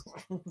else.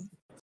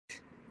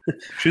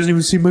 She hasn't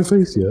even seen my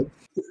face yet.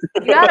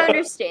 You gotta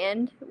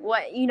understand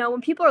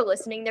when people are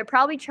listening, they're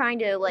probably trying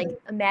to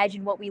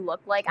imagine what we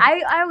look like.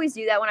 I always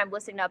do that when I'm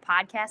listening to a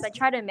podcast. I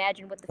try to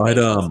imagine what the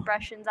facial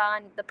expressions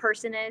on the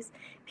person is.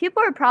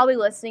 People are probably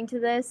listening to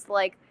this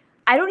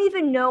I don't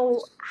even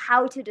know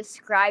how to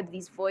describe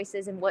these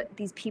voices and what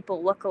these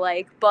people look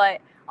like, but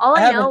all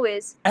I know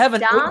is I have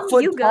an Dom,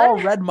 8-foot you tall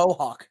good? red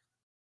mohawk.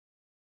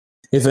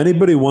 If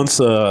anybody wants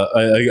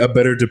a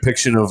better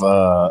depiction of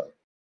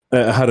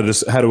how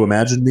to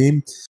imagine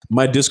me,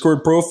 my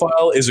Discord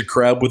profile is a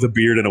crab with a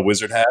beard and a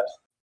wizard hat,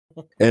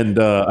 and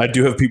I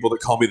do have people that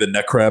call me the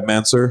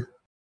Necrabmancer.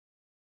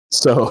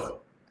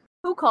 So,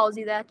 Who calls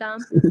you that, Dom?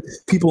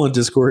 people on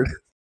Discord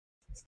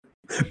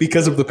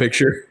because of the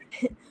picture.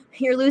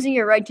 You're losing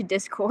your right to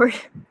Discord.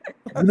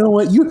 You know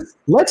what?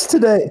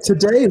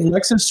 Today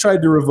Lex has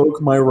tried to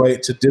revoke my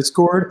right to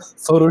Discord,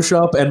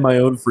 Photoshop, and my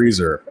own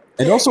freezer.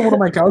 And also one of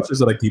my couches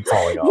that I keep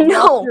falling off.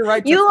 No, You're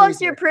right to you lost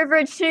freezer. your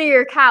privilege to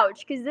your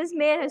couch because this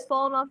man has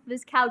fallen off of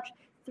his couch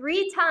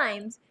 3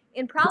 times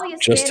in probably a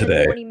Just span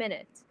today. of 20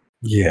 minutes.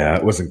 Yeah,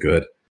 it wasn't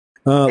good.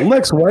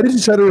 Lex, why did you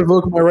try to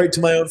revoke my right to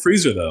my own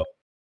freezer, though?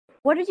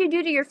 What did you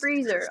do to your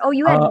freezer? Oh,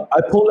 you had.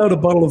 I pulled out a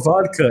bottle of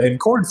vodka and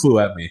corn flew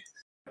at me.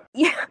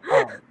 Yeah.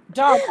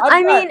 Dom,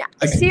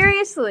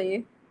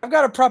 Seriously. I've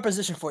got a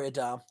proposition for you,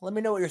 Dom. Let me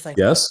know what you're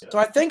thinking. Yes? So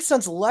I think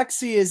since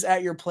Lexi is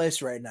at your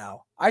place right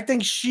now, I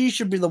think she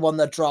should be the one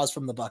that draws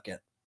from the bucket.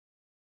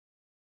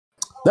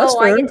 That's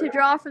fair. I get to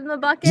draw from the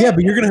bucket? Yeah,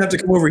 but you're going to have to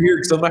come over here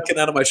because I'm not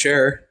getting out of my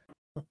chair.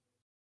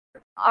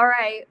 All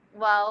right.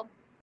 Well,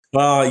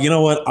 You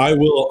know what?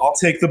 I'll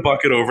take the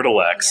bucket over to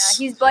Lex.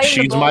 yeah, he's biting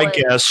the She's my bullet.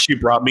 guest. She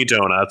brought me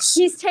donuts.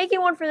 He's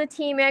taking one for the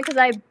team, man, because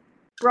I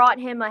brought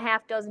him a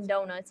half dozen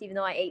donuts, even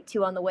though I ate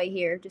 2 on the way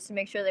here, just to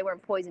make sure they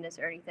weren't poisonous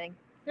or anything.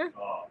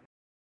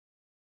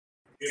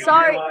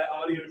 Sorry. My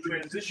audio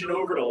transition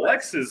over to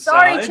Lex's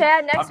Sorry, side.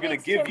 Chad. Next I'm going to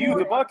week's give Tim you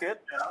the Hortons.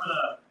 bucket.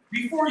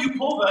 Before you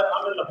pull that,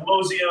 I'm going to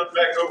mosey on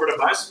back over to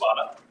my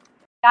spot.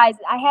 Guys,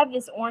 I have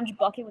this orange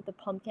bucket with a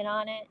pumpkin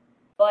on it,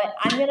 but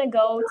I'm going to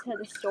go to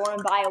the store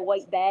and buy a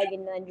white bag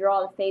and then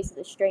draw the face of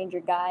the stranger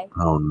guy.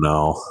 Oh,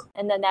 no.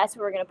 And then that's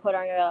where we're going to put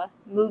our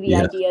movie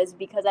Yeah. ideas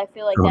because I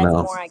feel like Oh, that's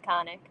no. more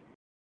iconic.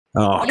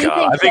 Oh What do you god,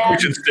 think, I think we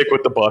Chad? should stick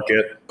with the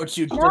bucket. Don't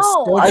you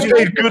No, I I paid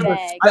like good. the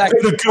bag. I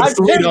paid a good I've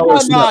changed $3 my for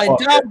that mind.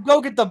 bucket. Dad,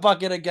 go get the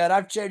bucket again.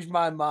 I've changed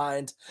my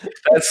mind.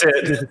 That's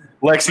it.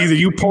 Lex, either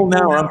you pull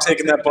now or I'm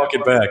taking that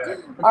bucket back.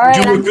 All right,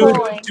 Do I'm a good,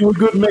 pulling. do a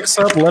good mix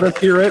up. Let us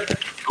hear it.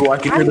 Oh, I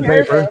can hear I'm the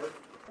nervous. paper.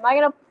 Am I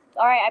gonna?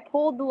 All right, I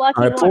pulled the lucky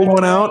All right, one. pull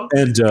one Ready? out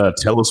and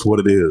tell us what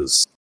it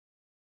is.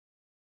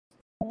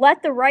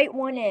 Let the right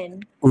one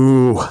in.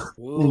 Ooh,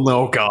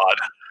 Oh god.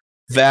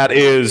 That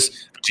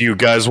is. Do you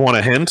guys want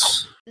a hint?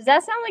 Does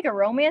that sound like a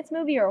romance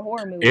movie or a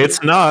horror movie?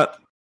 It's not.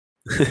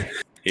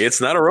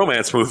 It's not a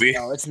romance movie.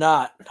 No, it's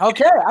not.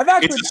 Okay, I've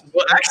actually.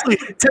 Well, actually,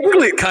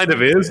 technically, it kind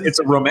of is. It's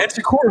a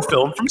romantic horror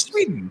film from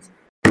Sweden.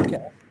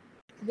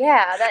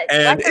 Yeah, that.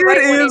 And Let the right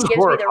it one in is gives me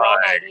the wrong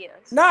horrifying.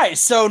 ideas. Nice.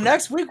 So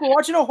next week we're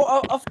watching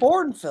a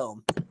foreign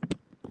film.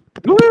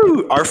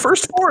 Woo! Our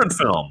first foreign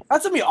film.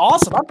 That's gonna be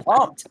awesome. I'm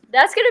pumped.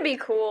 That's gonna be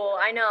cool.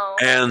 I know.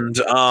 And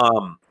I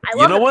you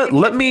love know the what? picture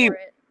Let me. for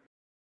it.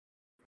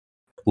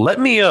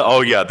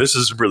 Oh yeah, this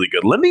is really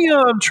good. Let me.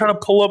 I'm trying to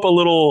pull up a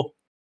little.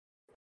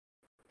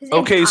 His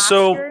name's Okay,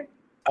 so Oscar.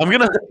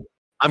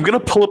 I'm gonna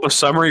pull up a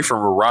summary from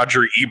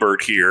Roger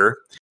Ebert here,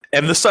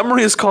 and the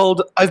summary is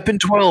called "I've been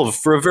 12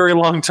 for a very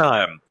long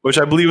time," which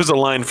I believe is a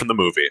line from the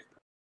movie.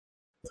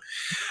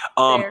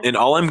 Fair. And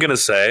all I'm gonna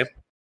say,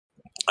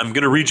 I'm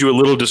gonna read you a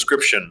little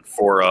description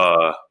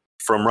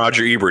from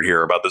Roger Ebert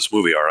here about this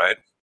movie. All right.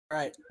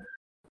 Right.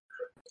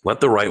 Let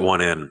the Right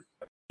One In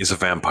is a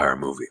vampire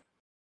movie,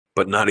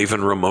 but not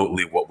even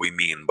remotely what we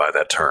mean by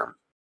that term.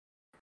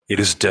 It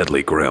is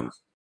deadly grim.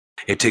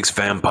 It takes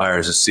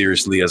vampires as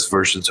seriously as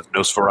versions of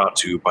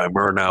Nosferatu by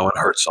Murnau and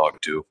Herzog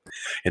do,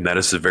 and that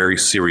is very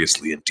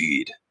seriously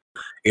indeed.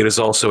 It is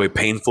also a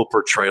painful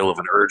portrayal of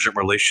an urgent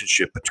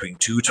relationship between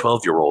two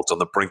 12-year-olds on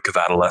the brink of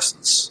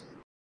adolescence.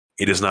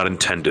 It is not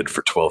intended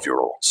for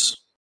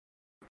 12-year-olds.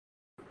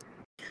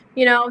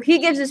 You know, he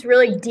gives this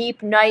really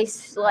deep,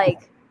 nice, like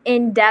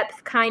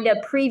in-depth kind of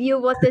preview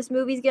of what this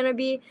movie's gonna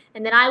be,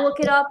 and then I look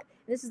it up.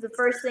 And this is the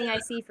first thing I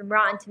see from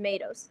Rotten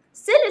Tomatoes: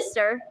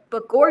 sinister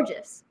but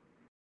gorgeous.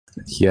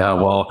 yeah.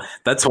 Well,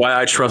 That's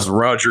why I trust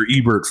Roger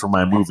Ebert for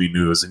my movie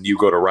news, and you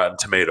go to Rotten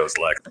Tomatoes,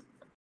 Lex.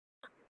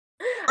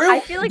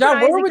 I feel like Dad,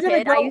 when I where are was we a gonna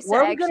kid, go? I used to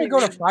Where are we gonna actually go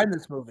to read- find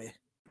this movie?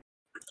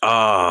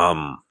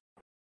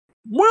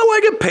 Well, I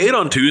get paid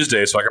on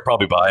Tuesday, so I could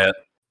probably buy it.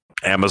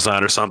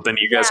 Amazon or something.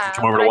 You guys can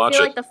come over but to watch I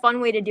feel it. like the fun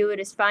way to do it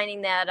is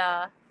finding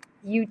that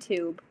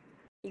YouTube.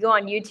 You go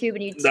on YouTube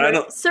and you I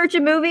don't- search a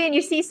movie and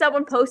you see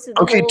someone posted.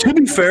 The Okay, whole to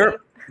be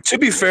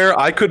movie. fair,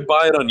 I could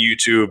buy it on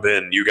YouTube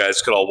and you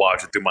guys could all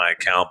watch it through my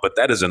account, but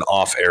that is an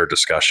off-air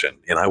discussion,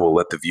 and I will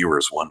let the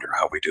viewers wonder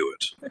how we do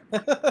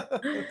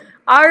it.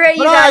 All right,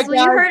 you But all guys. right, Well,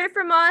 you guys. heard it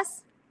from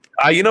us.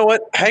 You know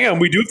what? Hang on,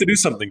 we do have to do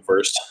something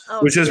first, Oh,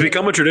 which has shit.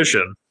 become a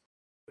tradition.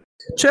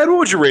 Chad, what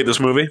would you rate this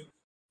movie?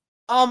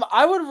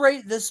 I would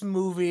rate this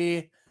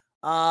movie,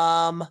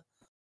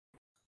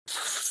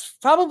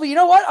 probably. You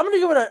know what? I'm gonna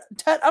give it a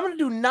 10. I'm gonna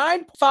do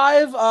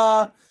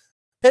 9.5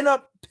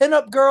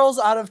 pinup girls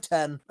out of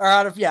 10, or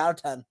out of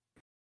 10.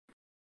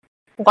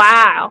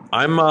 Wow.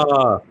 I'm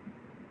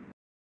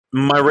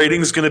my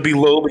rating's going to be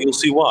low, but you'll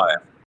see why.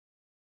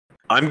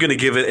 I'm going to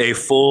give it a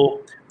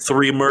full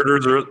 3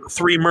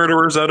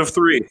 murderers out of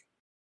 3,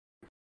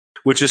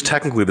 which is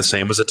technically the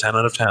same as a 10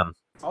 out of 10.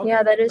 Okay.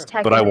 Yeah, that is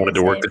technically. But I wanted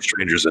to work the the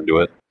strangers into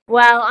it.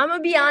 Well, I'm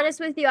gonna be honest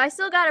with you. I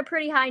still got a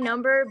pretty high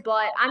number,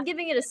 but I'm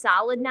giving it a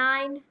solid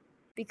 9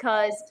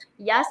 because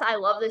yes, I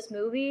love this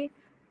movie,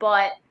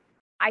 but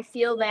I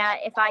feel that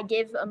if I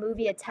give a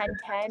movie a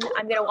 10/10,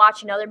 I'm gonna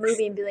watch another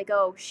movie and be like,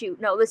 oh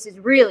shoot, no, this is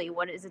really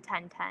what is a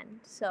 10/10.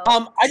 So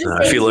I just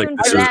I stay feel like tuned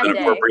this for is that an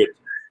day. appropriate.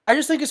 I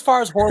just think as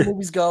far as horror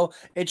movies go,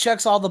 it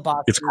checks all the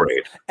boxes. It's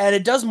great. And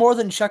it does more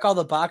than check all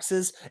the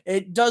boxes.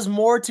 It does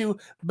more to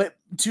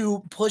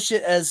push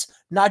it as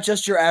not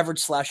just your average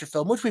slasher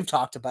film, which we've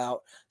talked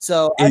about.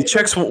 So It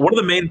checks one of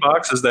the main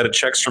boxes that it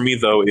checks for me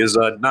though is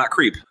not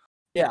creep.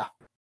 yeah.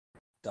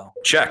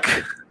 Check.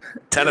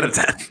 10 out of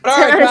 10. All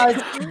right,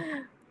 guys.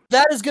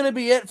 That is going to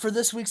be it for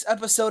this week's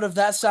episode of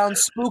That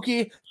Sounds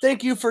Spooky.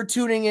 Thank you for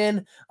tuning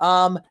in.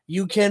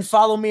 You can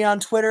follow me on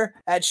Twitter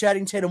at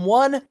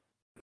ChattingTatum1.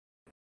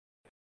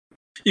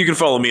 You can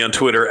follow me on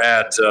Twitter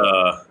at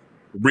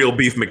Real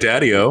Beef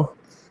McDaddy-O.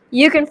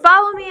 You can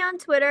follow me on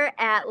Twitter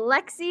at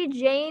Lexi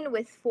Jane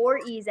with 4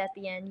 E's at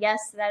the end. Yes,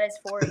 that is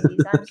 4 E's.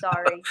 I'm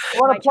sorry.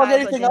 Want My to plug childhood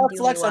anything didn't else, do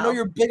me Lex? I know well.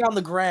 you're big on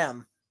the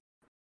gram.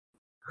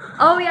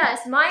 Oh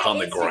yes, my On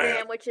the Instagram,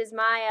 gram. which is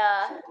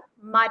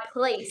my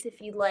place, if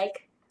you'd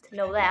like to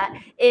know that,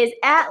 is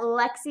at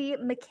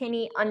Lexi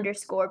McKinney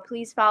 _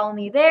 Please follow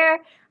me there.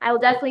 I will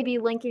definitely be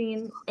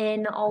linking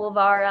in all of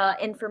our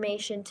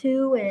information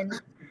too, and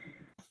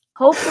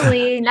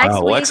hopefully next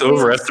week. Lex we will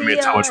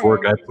overestimates see how much ya,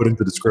 work I and- put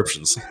into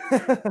descriptions.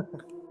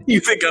 You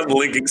think I'm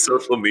linking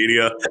social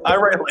media? I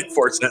write like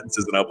 4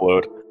 sentences and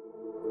upload.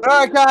 All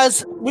right,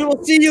 guys. We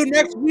will see you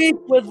next week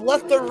with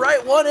Let the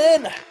Right One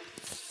In.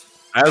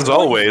 As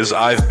always,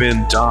 I've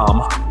been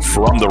Dom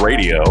from the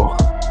radio.